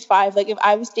I'm 25. Like if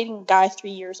I was dating a guy 3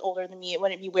 years older than me, it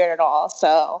wouldn't be weird at all.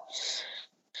 So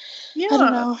yeah, I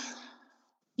don't know.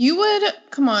 You would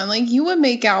come on, like you would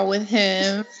make out with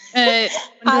him.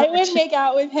 I would make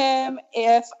out with him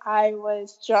if I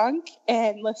was drunk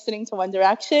and listening to One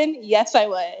Direction. Yes, I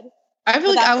would. I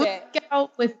feel like I would make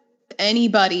out with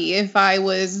anybody if I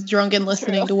was drunk and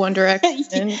listening to One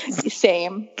Direction.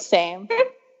 Same.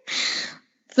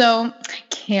 So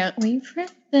can't wait for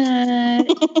that.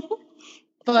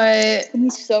 But it's gonna be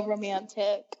so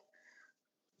romantic.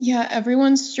 Yeah,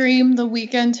 everyone stream the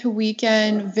Weekend to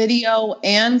Weekend video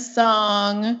and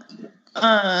song.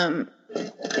 And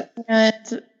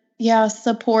yeah,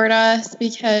 support us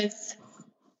because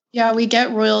we get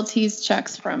royalties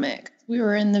checks from it. We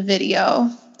were in the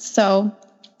video. So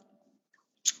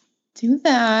do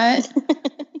that.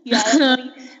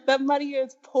 that money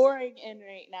is pouring in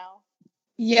right now.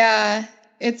 Yeah,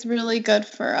 it's really good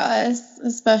for us,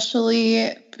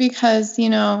 especially because,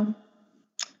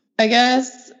 I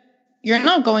guess you're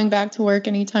not going back to work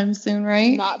anytime soon,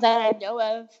 right? Not that I know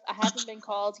of. I haven't been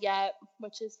called yet,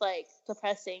 which is like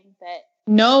depressing. But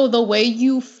no, the way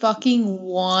you fucking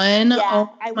won. Yeah,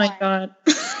 oh my god.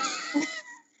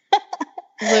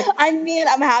 I mean,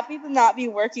 I'm happy to not be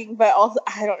working, but also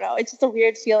I don't know. It's just a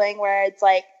weird feeling where it's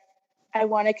like I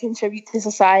want to contribute to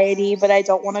society, but I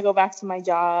don't want to go back to my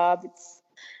job. It's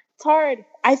hard.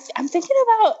 I'm thinking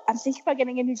about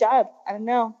getting a new job. I don't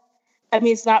know. I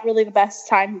mean, it's not really the best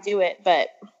time to do it, but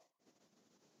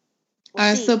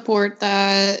I support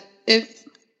that. If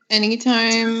any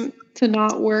time to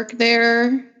not work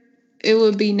there, it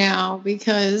would be now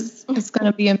because it's going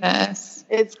to be a mess.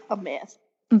 It's a mess.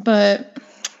 But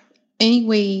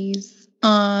anyways,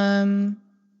 I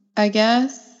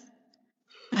guess,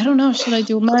 I don't know. Should I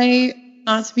do my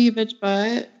not to be a bitch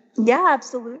butt? Yeah,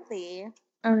 absolutely.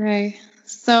 Okay.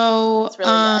 So,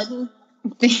 that's really good.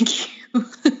 Thank you.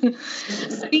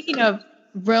 Speaking of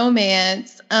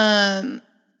romance, I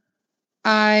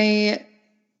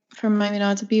from my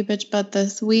not to be a bitch butt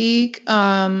this week,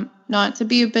 not to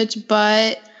be a bitch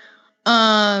butt,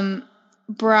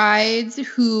 brides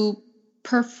who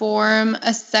perform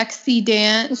a sexy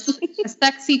dance, a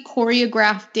sexy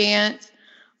choreographed dance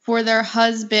for their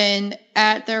husband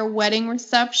at their wedding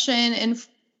reception in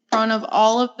front of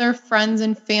all of their friends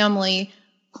and family.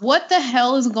 What the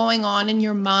hell is going on in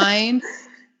your mind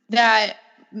that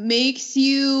makes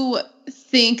you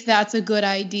think that's a good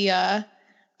idea?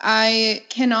 I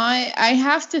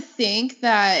have to think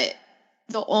that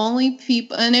the only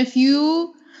people, and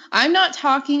I'm not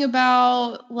talking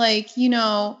about like,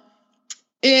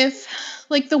 if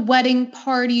like the wedding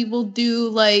party will do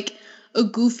like a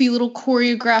goofy little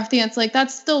choreographed dance, like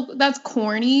that's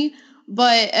corny.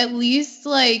 But at least,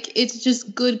 like, it's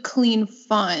just good, clean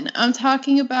fun. I'm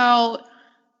talking about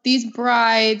these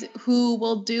brides who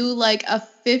will do, like, a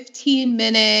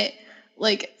 15-minute,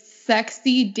 like,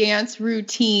 sexy dance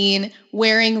routine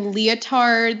wearing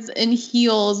leotards and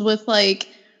heels with, like,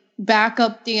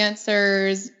 backup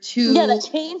dancers to... Yeah, that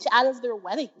change out of their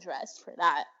wedding dress for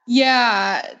that.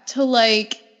 Yeah, to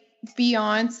like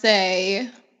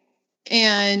Beyonce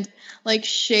and like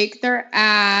shake their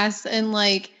ass and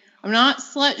like I'm not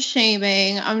slut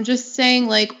shaming. I'm just saying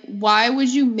like why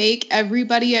would you make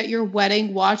everybody at your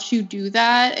wedding watch you do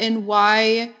that, and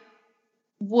why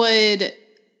would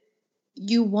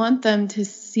you want them to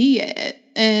see it?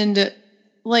 And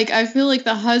like I feel like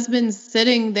the husband's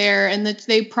sitting there and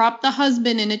they prop the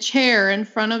husband in a chair in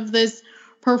front of this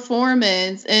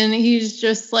performance, and he's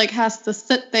just like has to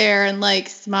sit there and like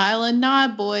smile and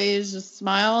nod, boys, just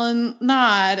smile and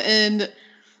nod. And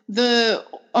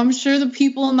I'm sure the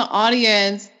people in the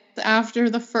audience after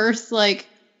the first like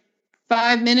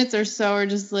 5 minutes or so are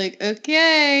just like,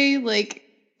 okay, like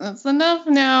that's enough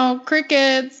now,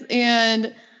 crickets.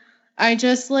 And I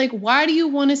just like, why do you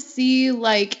want to see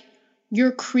like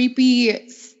your creepy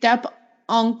step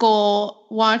uncle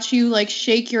watch you like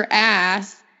shake your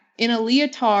ass in a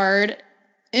leotard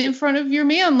in front of your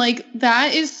man? Like,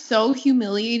 that is so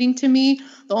humiliating to me.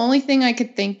 The only thing I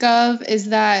could think of is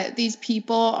that these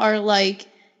people are like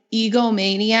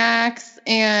egomaniacs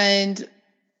and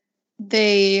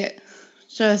they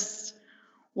just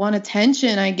want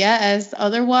attention, I guess.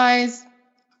 Otherwise,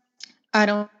 I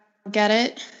don't get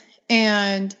it.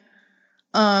 And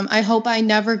I hope I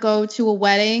never go to a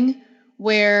wedding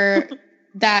where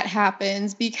that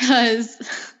happens,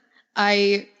 because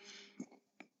I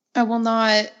will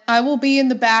not. I will be in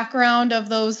the background of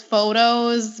those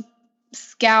photos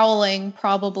scowling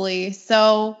probably.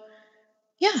 So,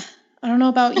 yeah, I don't know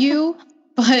about you,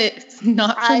 but it's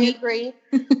not for me. I agree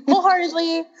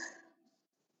wholeheartedly.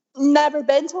 Never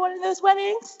been to one of those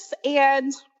weddings,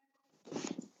 and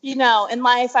you know, in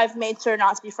life I've made sure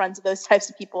not to be friends with those types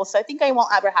of people, so I think I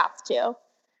won't ever have to.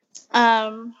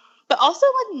 But also,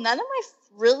 like, none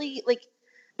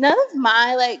of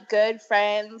my like good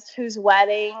friends whose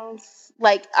weddings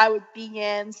like I would be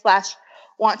in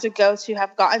 / want to go to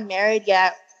have gotten married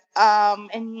yet.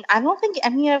 And I don't think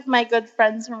any of my good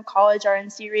friends from college are in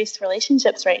serious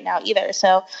relationships right now either.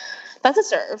 So that's a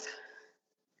serve.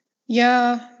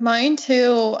 Yeah, mine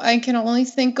too. I can only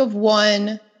think of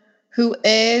one who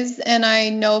is, and I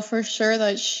know for sure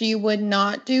that she would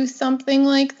not do something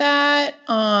like that.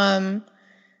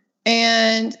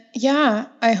 And yeah,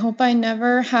 I hope I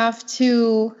never have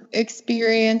to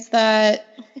experience that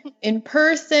in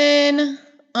person.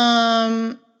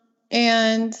 And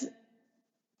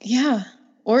yeah,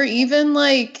 or even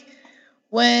like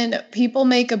when people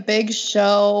make a big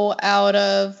show out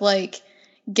of like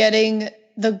getting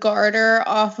the garter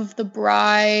off of the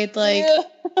bride, like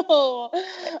oh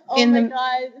my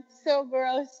god, it's so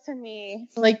gross to me.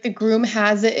 Like the groom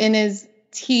has it in his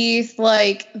teeth,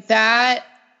 like that.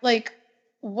 Like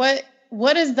what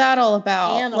is that all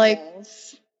about? Animals. Like,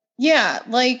 yeah,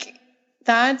 like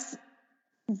that's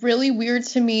really weird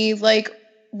to me. Like,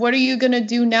 what are you gonna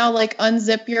do now? Like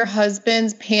unzip your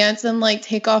husband's pants and like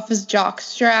take off his jock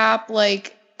strap?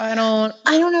 Like, I don't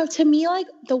know. To me, like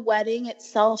the wedding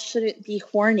itself shouldn't be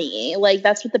horny. Like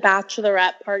that's what the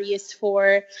bachelorette party is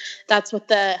for. That's what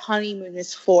the honeymoon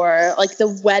is for. Like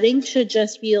the wedding should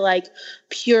just be like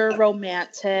pure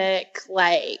romantic,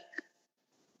 like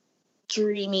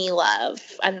dreamy love.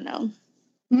 I don't know.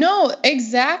 No,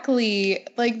 exactly.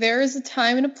 Like there is a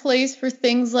time and a place for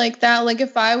things like that. Like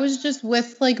if I was just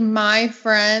with like my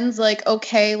friends, like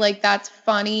okay, like that's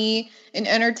funny and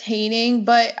entertaining,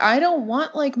 but I don't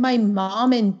want like my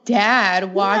mom and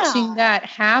dad watching that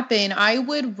happen. I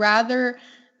would rather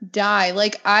die.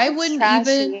 Like I wouldn't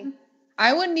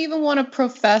even want to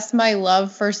profess my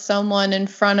love for someone in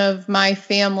front of my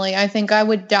family. I think I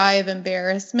would die of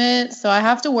embarrassment. So I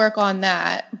have to work on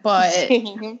that. But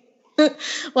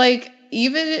like,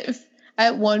 even if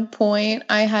at one point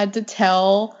I had to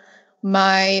tell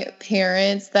my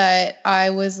parents that I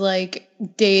was like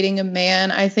dating a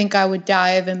man, I think I would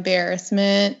die of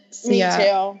embarrassment. So, Me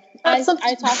too. I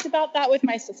talked about that with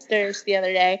my sisters the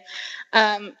other day,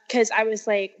 because I was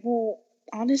like, well,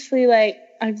 honestly, like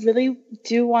I really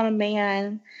do want a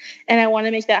man and I want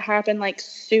to make that happen like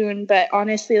soon, but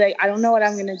honestly, like I don't know what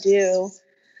I'm gonna do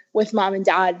with mom and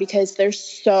dad because they're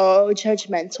so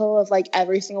judgmental of like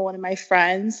every single one of my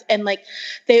friends, and like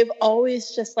they've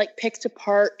always just like picked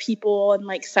apart people and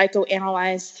like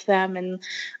psychoanalyzed them, and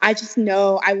I just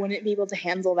know I wouldn't be able to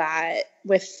handle that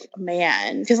with a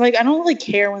man because like I don't really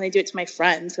care when they do it to my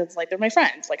friends because like they're my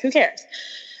friends, like who cares?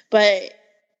 But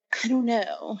I don't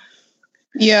know.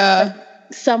 Yeah.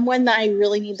 Like, someone that I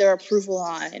really need their approval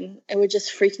on, it would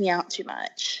just freak me out too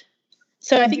much.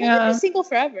 So I think I'm gonna be single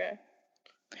forever.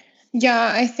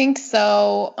 Yeah, I think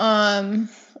so.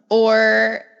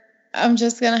 Or I'm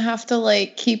just gonna have to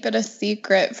like keep it a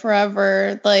secret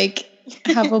forever. Like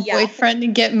have a boyfriend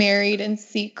and get married in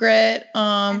secret.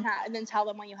 And then tell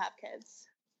them when you have kids.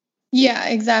 Yeah,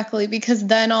 exactly. Because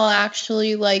then I'll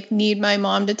actually like need my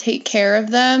mom to take care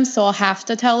of them. So I'll have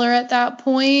to tell her at that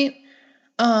point.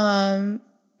 So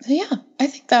yeah, I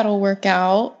think that'll work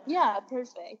out. Yeah,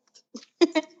 perfect.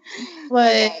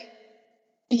 But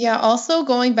yeah, also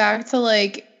going back to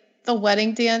like the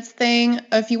wedding dance thing,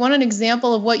 if you want an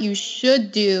example of what you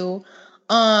should do,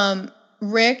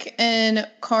 Rick and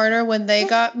Carter, when they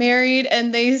got married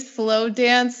and they slow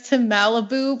danced to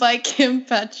Malibu by Kim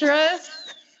Petras.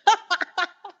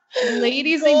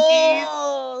 Ladies and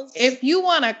gents, if you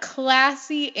want a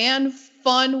classy and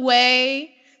fun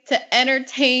way to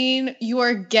entertain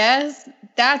your guests,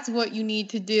 that's what you need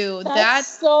to do.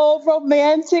 That's so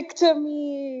romantic to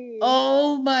me.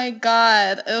 Oh my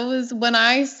God. It was when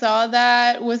I saw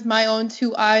that with my own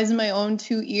 2 eyes, my own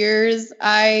 2 ears,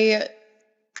 I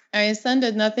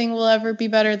ascended. Nothing will ever be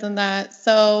better than that.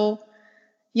 So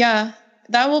yeah,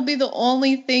 that will be the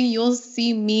only thing you'll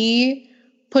see me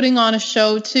putting on a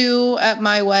show to at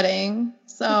my wedding.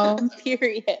 So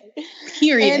Period.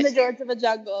 And the George of the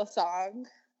Jungle song.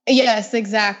 Yes,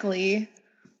 exactly.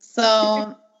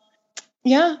 So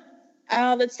yeah.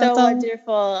 Oh, that's so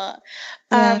wonderful.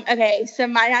 Yeah. Okay, so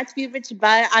my not to be a bitch,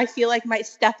 but I feel like might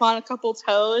step on a couple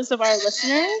toes of our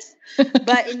listeners,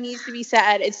 but it needs to be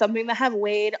said. It's something that has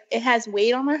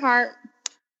weighed on my heart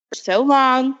for so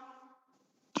long.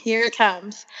 Here it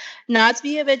comes. Not to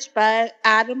be a bitch, but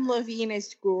Adam Levine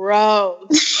is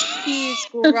gross. He's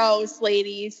gross,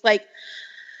 ladies. Like,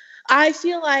 I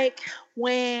feel like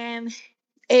when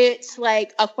it's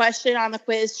like a question on the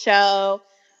quiz show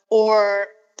or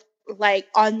like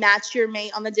on Match Your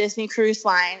Mate on the Disney Cruise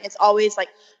Line, it's always like,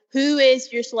 who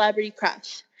is your celebrity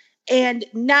crush? And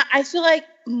I feel like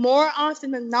more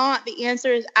often than not, the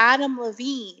answer is Adam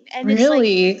Levine. And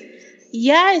really? It's like,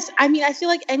 yes. I mean, I feel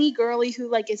like any girly who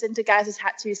like is into guys'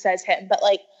 tattoos says him, but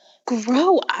like,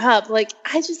 grow up. Like,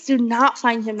 I just do not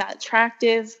find him that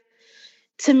attractive.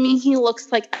 To me, he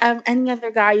looks like any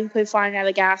other guy you could find at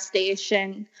a gas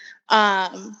station.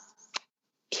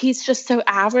 He's just so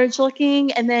average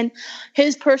looking. And then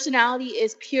his personality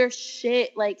is pure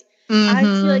shit. Like, I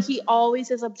feel like he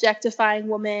always is objectifying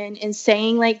women and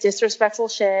saying like disrespectful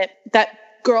shit that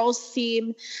girls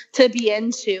seem to be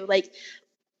into. Like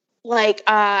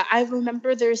I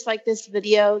remember there's like this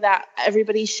video that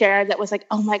everybody shared that was like,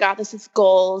 oh my God, this is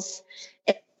goals.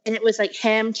 And it was like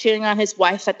him cheating on his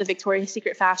wife at the Victoria's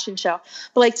Secret fashion show.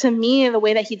 But like, to me, the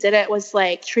way that he did it was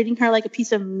like treating her like a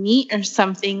piece of meat or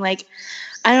something. Like,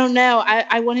 I don't know.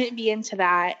 I wouldn't be into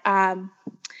that.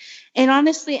 And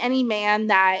honestly, any man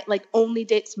that like only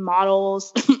dates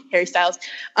models, Harry Styles,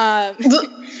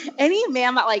 any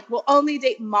man that like will only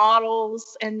date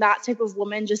models and that type of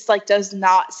woman just like does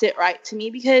not sit right to me,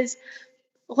 because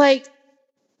like,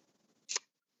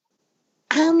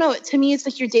 I don't know. To me, it's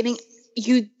like you're dating,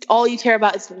 all you care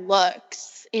about is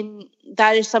looks. And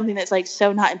that is something that's like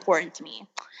so not important to me.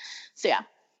 So yeah,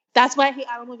 that's why I hate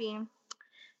Adam Levine.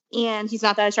 And he's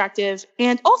not that attractive.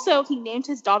 And also, he named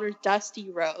his daughter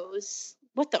Dusty Rose.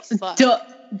 What the fuck?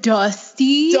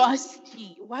 Dusty?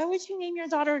 Dusty. Why would you name your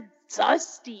daughter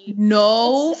Dusty?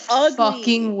 No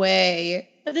fucking way.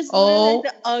 That is literally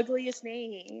the ugliest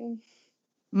name.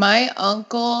 My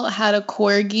uncle had a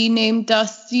corgi named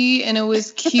Dusty, and it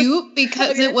was cute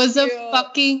because it was cute. A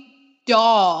fucking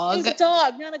dog. It was a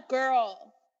dog, not a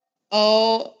girl.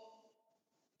 Oh.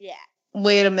 Yeah.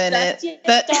 Wait a minute. Dusty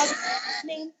as dog's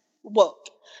name? Woke.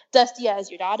 Dusty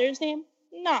as your daughter's name?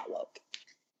 Not woke.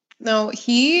 No,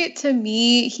 to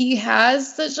me, he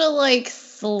has such a like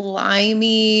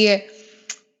slimy,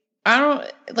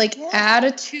 attitude.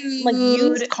 Like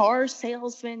used car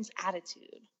salesman's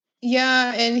attitude.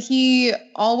 Yeah, and he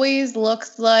always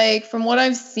looks like, from what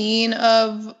I've seen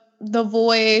of The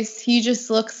Voice, he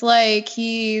just looks like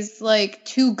he's like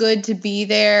too good to be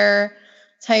there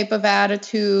type of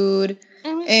attitude.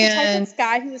 And the type of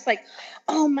guy who's like,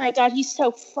 oh my God, he's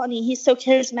so funny, he's so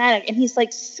charismatic, and he's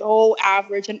like so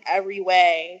average in every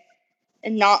way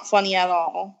and not funny at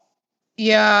all.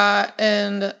 Yeah,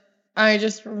 and I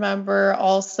just remember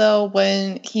also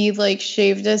when he like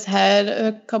shaved his head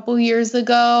a couple years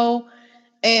ago,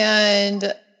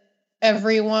 and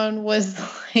everyone was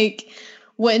like,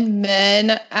 when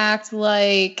men act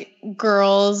like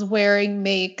girls wearing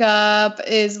makeup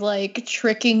is like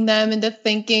tricking them into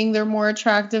thinking they're more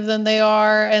attractive than they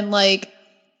are. And like,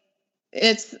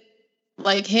 it's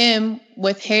like him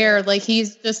with hair, like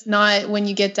he's just not, when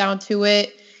you get down to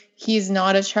it, he's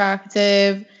not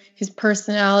attractive. His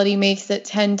personality makes it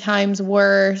 10 times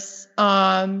worse.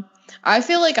 I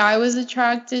feel like I was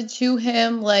attracted to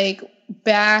him like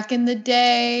back in the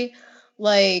day,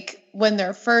 like when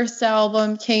their first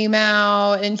album came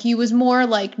out, and he was more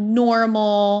like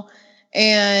normal.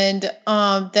 And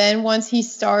then once he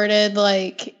started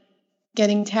like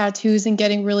getting tattoos and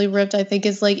getting really ripped, I think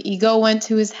his like ego went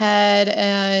to his head,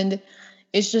 and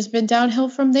it's just been downhill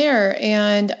from there.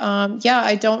 And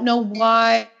I don't know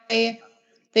why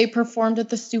they performed at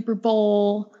the Super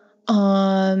Bowl.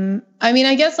 I mean,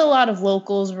 I guess a lot of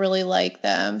locals really like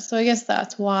them, so I guess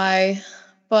that's why.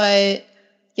 But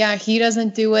yeah, he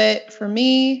doesn't do it for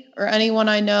me or anyone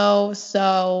I know.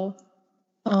 So,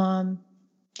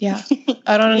 yeah,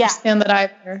 I don't understand that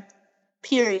either.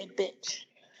 Period, bitch.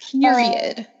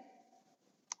 Period.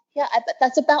 Yeah, but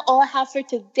that's about all I have for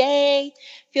today.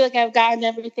 I feel like I've gotten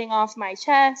everything off my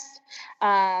chest.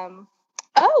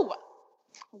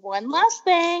 One last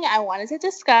thing I wanted to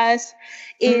discuss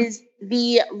is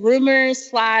the rumor /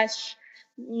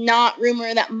 not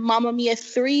rumor that Mamma Mia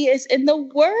 3 is in the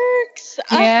works.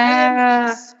 Yeah. I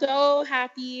am so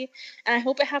happy, and I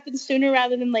hope it happens sooner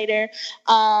rather than later.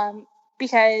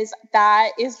 Because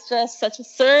that is just such a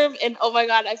serve, and oh my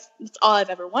god, it's all I've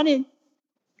ever wanted.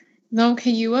 No,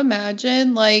 can you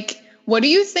imagine? Like, what do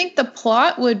you think the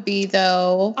plot would be,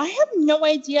 though? I have no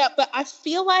idea, but I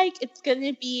feel like it's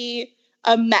gonna be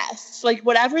a mess. Like,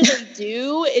 whatever they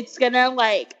do, it's gonna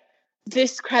like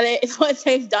discredit what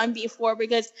they've done before,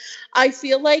 because I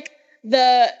feel like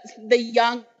the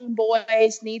young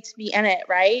boys need to be in it,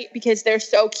 right? Because they're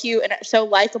so cute and so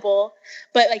likable.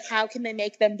 But like, how can they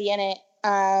make them be in it?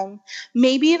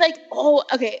 Maybe like,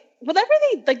 whatever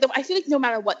they like. I feel like no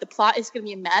matter what, the plot is gonna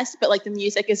be a mess, but like the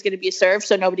music is gonna be a serve,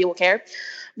 so nobody will care.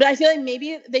 But I feel like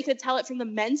maybe they could tell it from the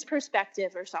men's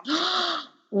perspective or something.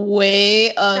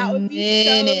 Wait that would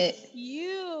minute. Be so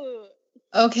cute.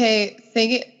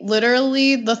 Okay,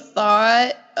 literally the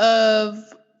thought of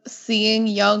seeing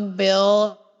young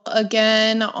Bill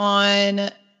again on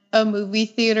a movie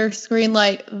theater screen,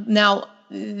 like, now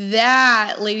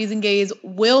that, ladies and gays,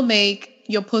 will make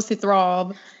your pussy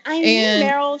throb. I need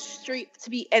Meryl Streep to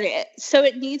be in it, so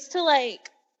it needs to, like,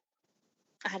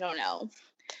 I don't know,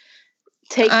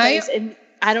 take place. And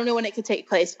I don't know when it could take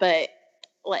place, but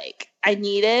like, I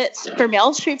need it for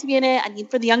Meryl Streep to be in it. I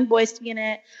need for the young boys to be in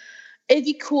it. It'd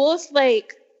be cool if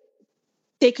like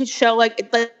they could show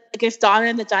like if Donna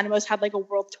and the Dynamos had like a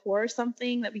world tour or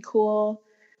something. That'd be cool.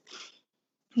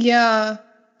 Yeah.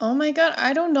 Oh my god,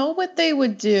 I don't know what they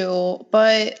would do,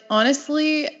 but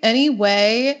honestly,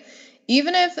 anyway,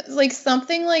 even if like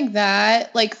something like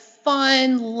that, like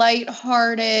fun,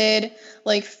 lighthearted,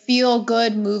 like feel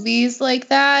good movies like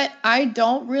that, I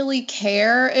don't really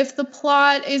care if the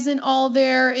plot isn't all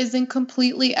there, isn't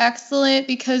completely excellent,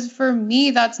 because for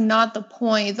me, that's not the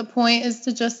point. The point is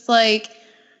to just like,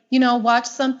 watch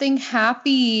something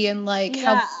happy and like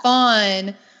have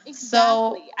fun. Exactly.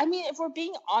 So, I mean, if we're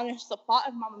being honest, the plot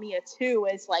of Mamma Mia 2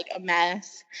 is like a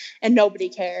mess, and nobody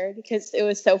cared because it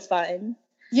was so fun.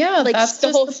 Yeah, like that's the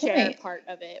just whole the share point. Part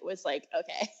of it was like,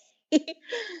 okay.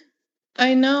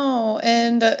 I know,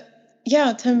 and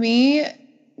to me,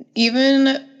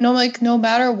 even no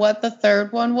matter what the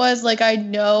third one was, like, I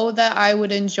know that I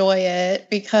would enjoy it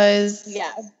because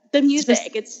the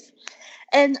music.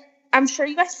 And I'm sure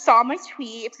you guys saw my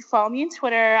tweet. If you follow me on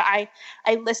Twitter, I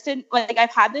listed, like,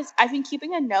 I've been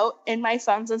keeping a note in my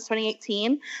phone since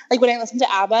 2018. Like, when I listen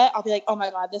to ABBA, I'll be like, oh my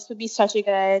god, this would be such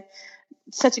a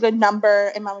good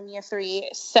number in Mamma Mia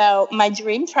 3. So my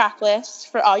dream track list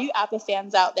for all you ABBA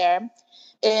fans out there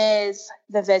is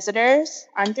The Visitors,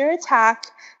 Under Attack,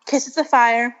 Kisses of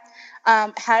Fire,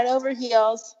 Head Over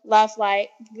Heels, Love Light,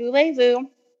 Voulez-Vous,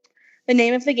 The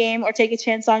Name of the Game, or Take a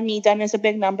Chance on Me, done as a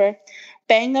big number,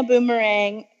 Bang the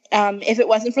Boomerang, If It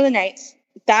Wasn't for the Nights.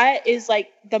 That is like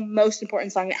the most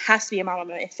important song. It has to be a Mamma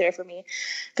Mia 3 for me,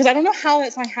 because I don't know how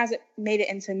that song hasn't made it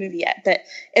into a movie yet, but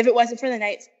If It Wasn't for the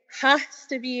Nights has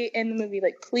to be in the movie,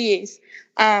 like, please.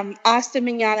 Austin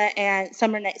Manana and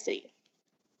Summer Night City.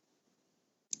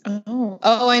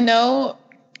 I know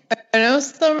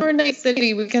Summer Night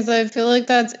City because I feel like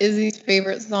that's Izzy's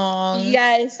favorite song.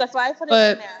 Yes, that's why I put it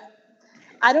in there.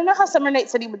 I don't know how Summer Night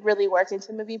City would really work into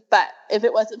the movie, but If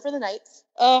It Wasn't for the Nights,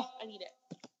 I need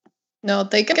it. No,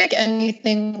 they can make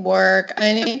anything work.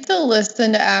 I need to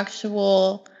listen to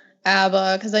actual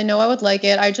ABBA because I know I would like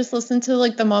it. I just listened to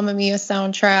like the Mamma Mia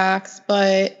soundtracks,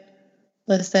 but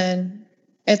listen,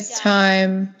 it's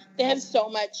time. They have so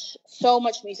much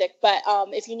music, but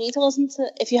if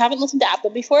you haven't listened to ABBA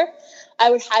before,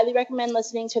 I would highly recommend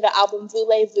listening to the album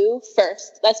Voulez-Vous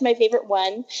first. That's my favorite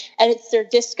one, and it's their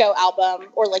disco album,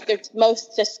 or like their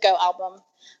most disco album.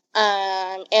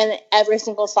 And every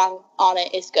single song on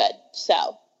it is good.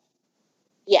 So,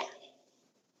 yeah.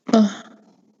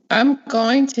 I'm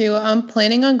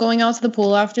planning on going out to the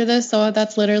pool after this, so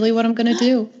that's literally what I'm gonna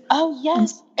do. Oh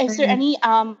yes. Is there any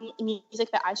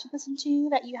music that I should listen to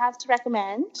that you have to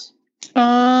recommend?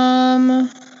 Oh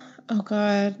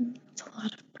god, it's a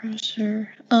lot of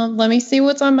pressure. Let me see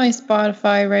what's on my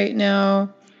Spotify right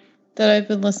now that I've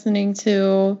been listening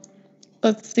to.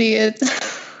 Let's see, it's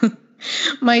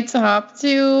my top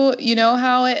 2. You know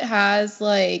how it has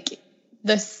like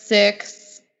the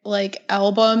 6 like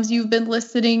albums you've been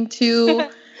listening to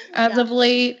as of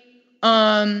late?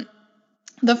 The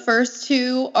first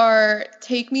 2 are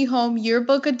Take Me Home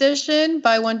Yearbook Edition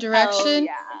by One Direction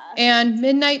and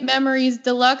Midnight Memories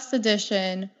Deluxe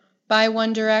Edition by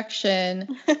One Direction.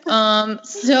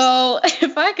 So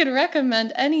if I could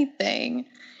recommend anything,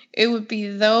 it would be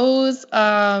those.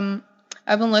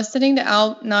 I've been listening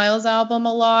to Niall's album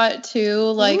a lot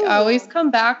too. Like I always come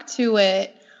back to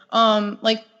it.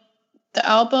 Like the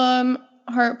album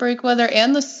Heartbreak Weather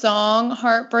and the song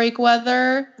Heartbreak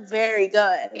Weather. Very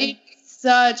good.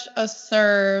 Such a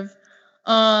serve.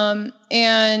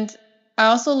 And I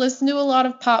also listen to a lot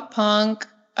of pop punk.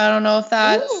 I don't know if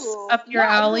that's up your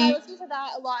alley. I listened to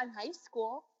that a lot in high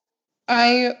school.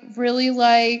 I really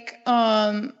like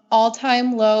All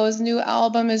Time Low's new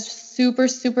album is super,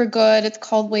 super good. It's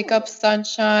called Wake Up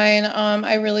Sunshine.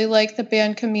 I really like the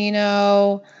band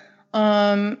Camino,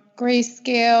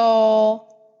 Grayscale,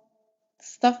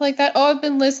 stuff like that. Oh, I've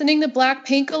been listening to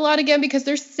Blackpink a lot again because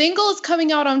their single is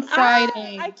coming out on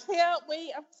Friday. I can't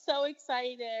wait. I'm so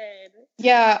excited.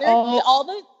 Yeah.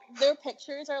 Their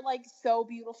pictures are like so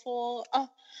beautiful. Oh,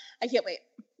 I can't wait.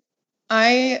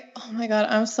 Oh my God,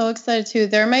 I'm so excited too.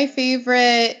 They're my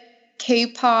favorite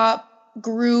K-pop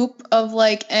group of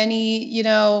like any,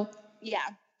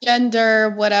 gender,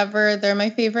 whatever. They're my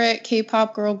favorite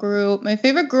K-pop girl group. My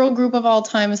favorite girl group of all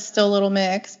time is still Little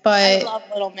Mix, but I love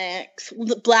Little Mix.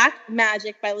 Black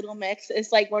Magic by Little Mix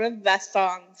is like one of the best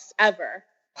songs ever.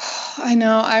 I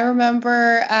know. I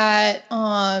remember at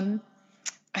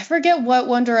I forget what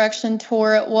One Direction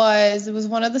tour it was. It was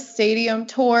one of the stadium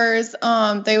tours.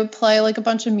 They would play like a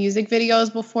bunch of music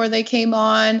videos before they came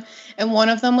on, and one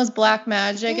of them was Black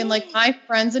Magic. And like my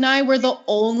friends and I were the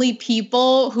only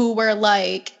people who were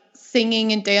like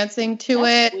singing and dancing to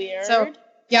it. Weird. So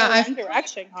yeah, One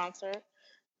Direction concert.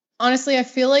 Honestly, I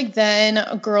feel like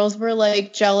then girls were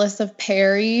like jealous of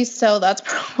Perry, so that's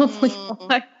probably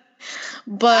why.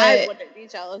 But I wouldn't be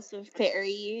jealous of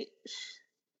Perry.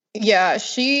 Yeah,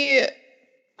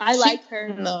 I like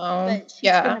her, but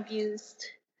she's been abused.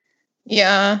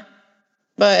 Yeah,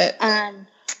 but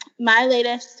my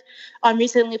latest on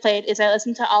recently played is I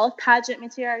listened to all of Pageant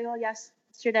material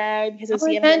yesterday because it was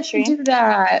the anniversary. Do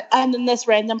that. And then this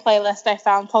random playlist I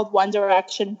found called One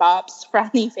Direction Bops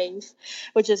Frowny Face,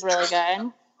 which is really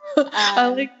good. I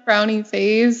like Frowny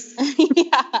Face.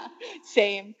 Yeah,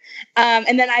 same.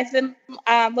 And then I've been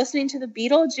listening to the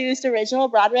Beetlejuice original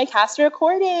Broadway cast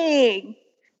recording.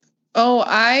 Oh,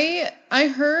 I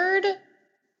heard,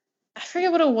 I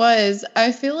forget what it was.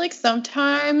 I feel like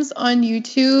sometimes on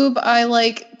YouTube I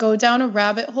like go down a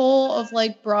rabbit hole of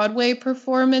like Broadway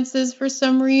performances for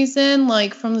some reason,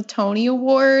 like from the Tony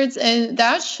Awards, and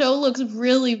that show looks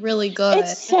really, really good.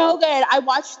 It's so good. I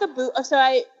watched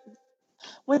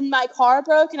when my car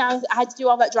broke and I had to do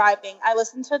all that driving, I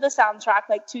listened to the soundtrack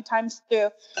like 2 times through,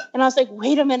 and I was like,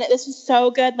 wait a minute, this is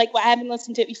so good. Like, I haven't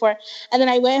listened to it before. And then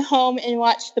I went home and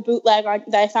watched the bootleg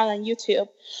that I found on YouTube.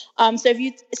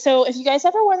 So if you guys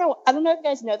ever want to, I don't know if you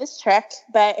guys know this trick,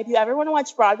 but if you ever want to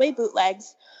watch Broadway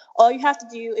bootlegs, all you have to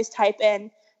do is type in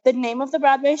the name of the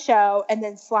Broadway show and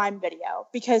then Slime Video,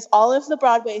 because all of the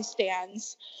Broadway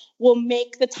stands will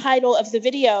make the title of the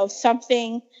video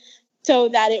something so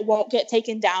that it won't get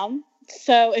taken down.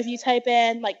 So if you type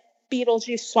in like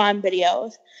Beetlejuice Slime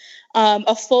Videos,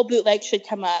 a full bootleg should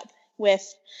come up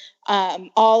with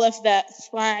all of the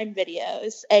slime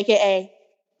videos, aka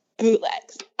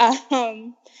bootlegs.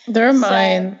 They're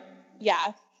mine.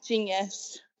 Yeah,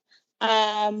 genius.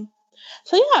 The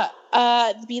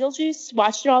Beetlejuice,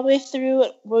 watched it all the way through.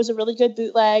 It was a really good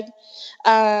bootleg,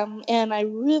 and I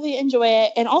really enjoy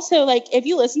it. And also, like, if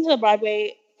you listen to the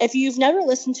Broadway, if you've never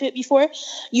listened to it before,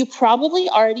 you probably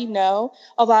already know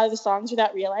a lot of the songs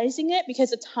without realizing it,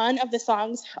 because a ton of the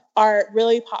songs are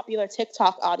really popular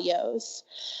TikTok audios.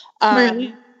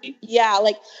 Really? Yeah,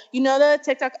 like, the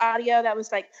TikTok audio that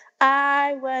was like,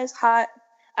 I was hot,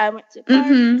 I went to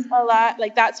parties a lot.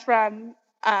 Like, that's from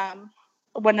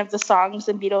one of the songs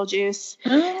in Beetlejuice.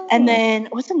 Oh. And then,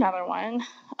 what's another one?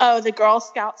 Oh, the Girl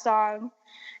Scout song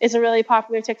is a really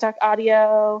popular TikTok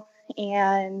audio.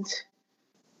 And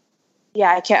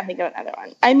yeah, I can't think of another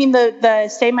one. I mean, the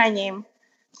Say My Name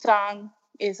song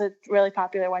is a really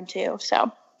popular one too.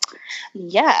 So,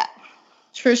 yeah.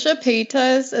 Trisha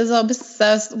Paytas is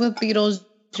obsessed with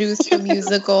Beetlejuice the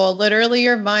musical. Literally,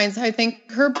 your minds. I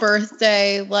think her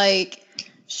birthday, like,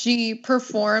 she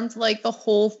performed like the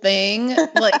whole thing,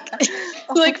 like,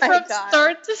 like from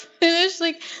start to finish,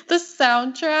 like the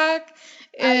soundtrack.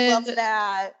 I love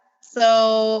that.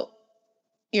 So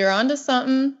you're onto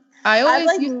something.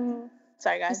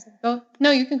 Sorry, guys.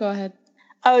 No, you can go ahead.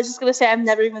 I was just gonna say I've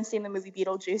never even seen the movie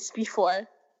Beetlejuice before.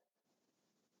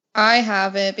 I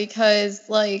haven't, because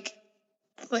like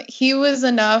he was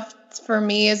enough for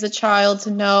me as a child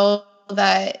to know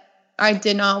that I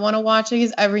did not want to watch it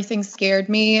because everything scared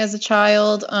me as a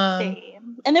child.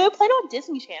 Same. And they would play it on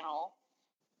Disney Channel.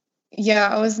 Yeah,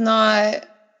 I was not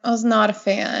a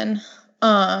fan.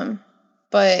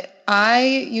 But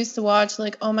I used to watch,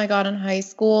 like, oh my God, in high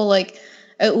school, like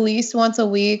at least once a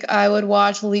week, I would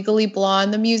watch Legally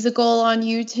Blonde, the musical, on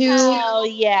YouTube. Oh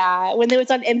yeah, when it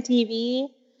was on MTV.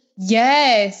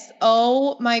 Yes.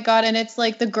 Oh my God. And it's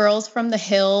like the girls from the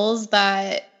Hills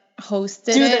that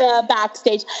hosted it. The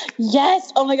backstage.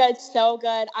 Yes. Oh my God, it's so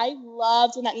good. I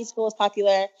loved when that musical was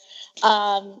popular.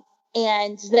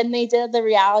 And then they did the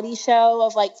reality show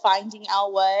of like Finding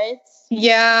Elle Woods.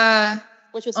 Yeah.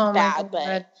 Which was bad,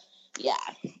 but yeah.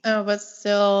 Oh, but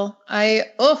still,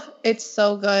 it's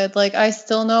so good. Like, I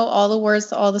still know all the words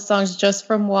to all the songs just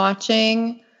from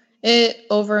watching it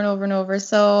over and over and over.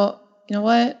 So, you know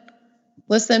what?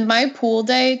 Listen, my pool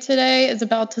day today is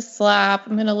about to slap.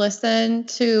 I'm going to listen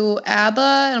to ABBA,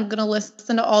 and I'm going to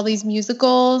listen to all these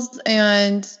musicals,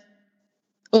 and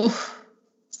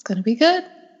it's going to be good.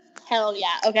 Hell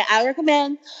yeah. Okay, I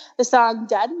recommend the song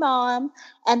Dead Mom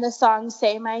and the song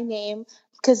Say My Name,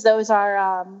 because those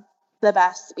are the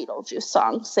best Beetlejuice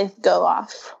songs. They go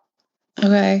off.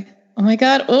 Okay. Oh my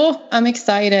God. Oh, I'm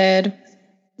excited.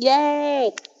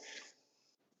 Yay.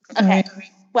 Okay. Right.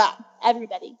 Well,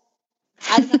 everybody.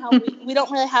 I don't know how we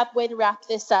don't really have a way to wrap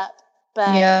this up,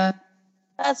 but yeah,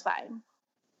 that's fine.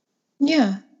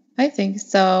 Yeah, I think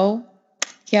so.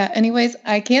 Yeah, anyways,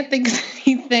 I can't think of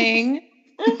anything.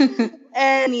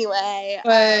 Anyway,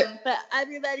 but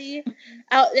everybody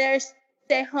out there,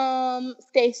 stay home,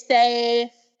 stay safe,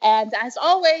 and as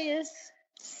always,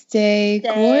 stay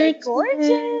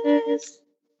gorgeous.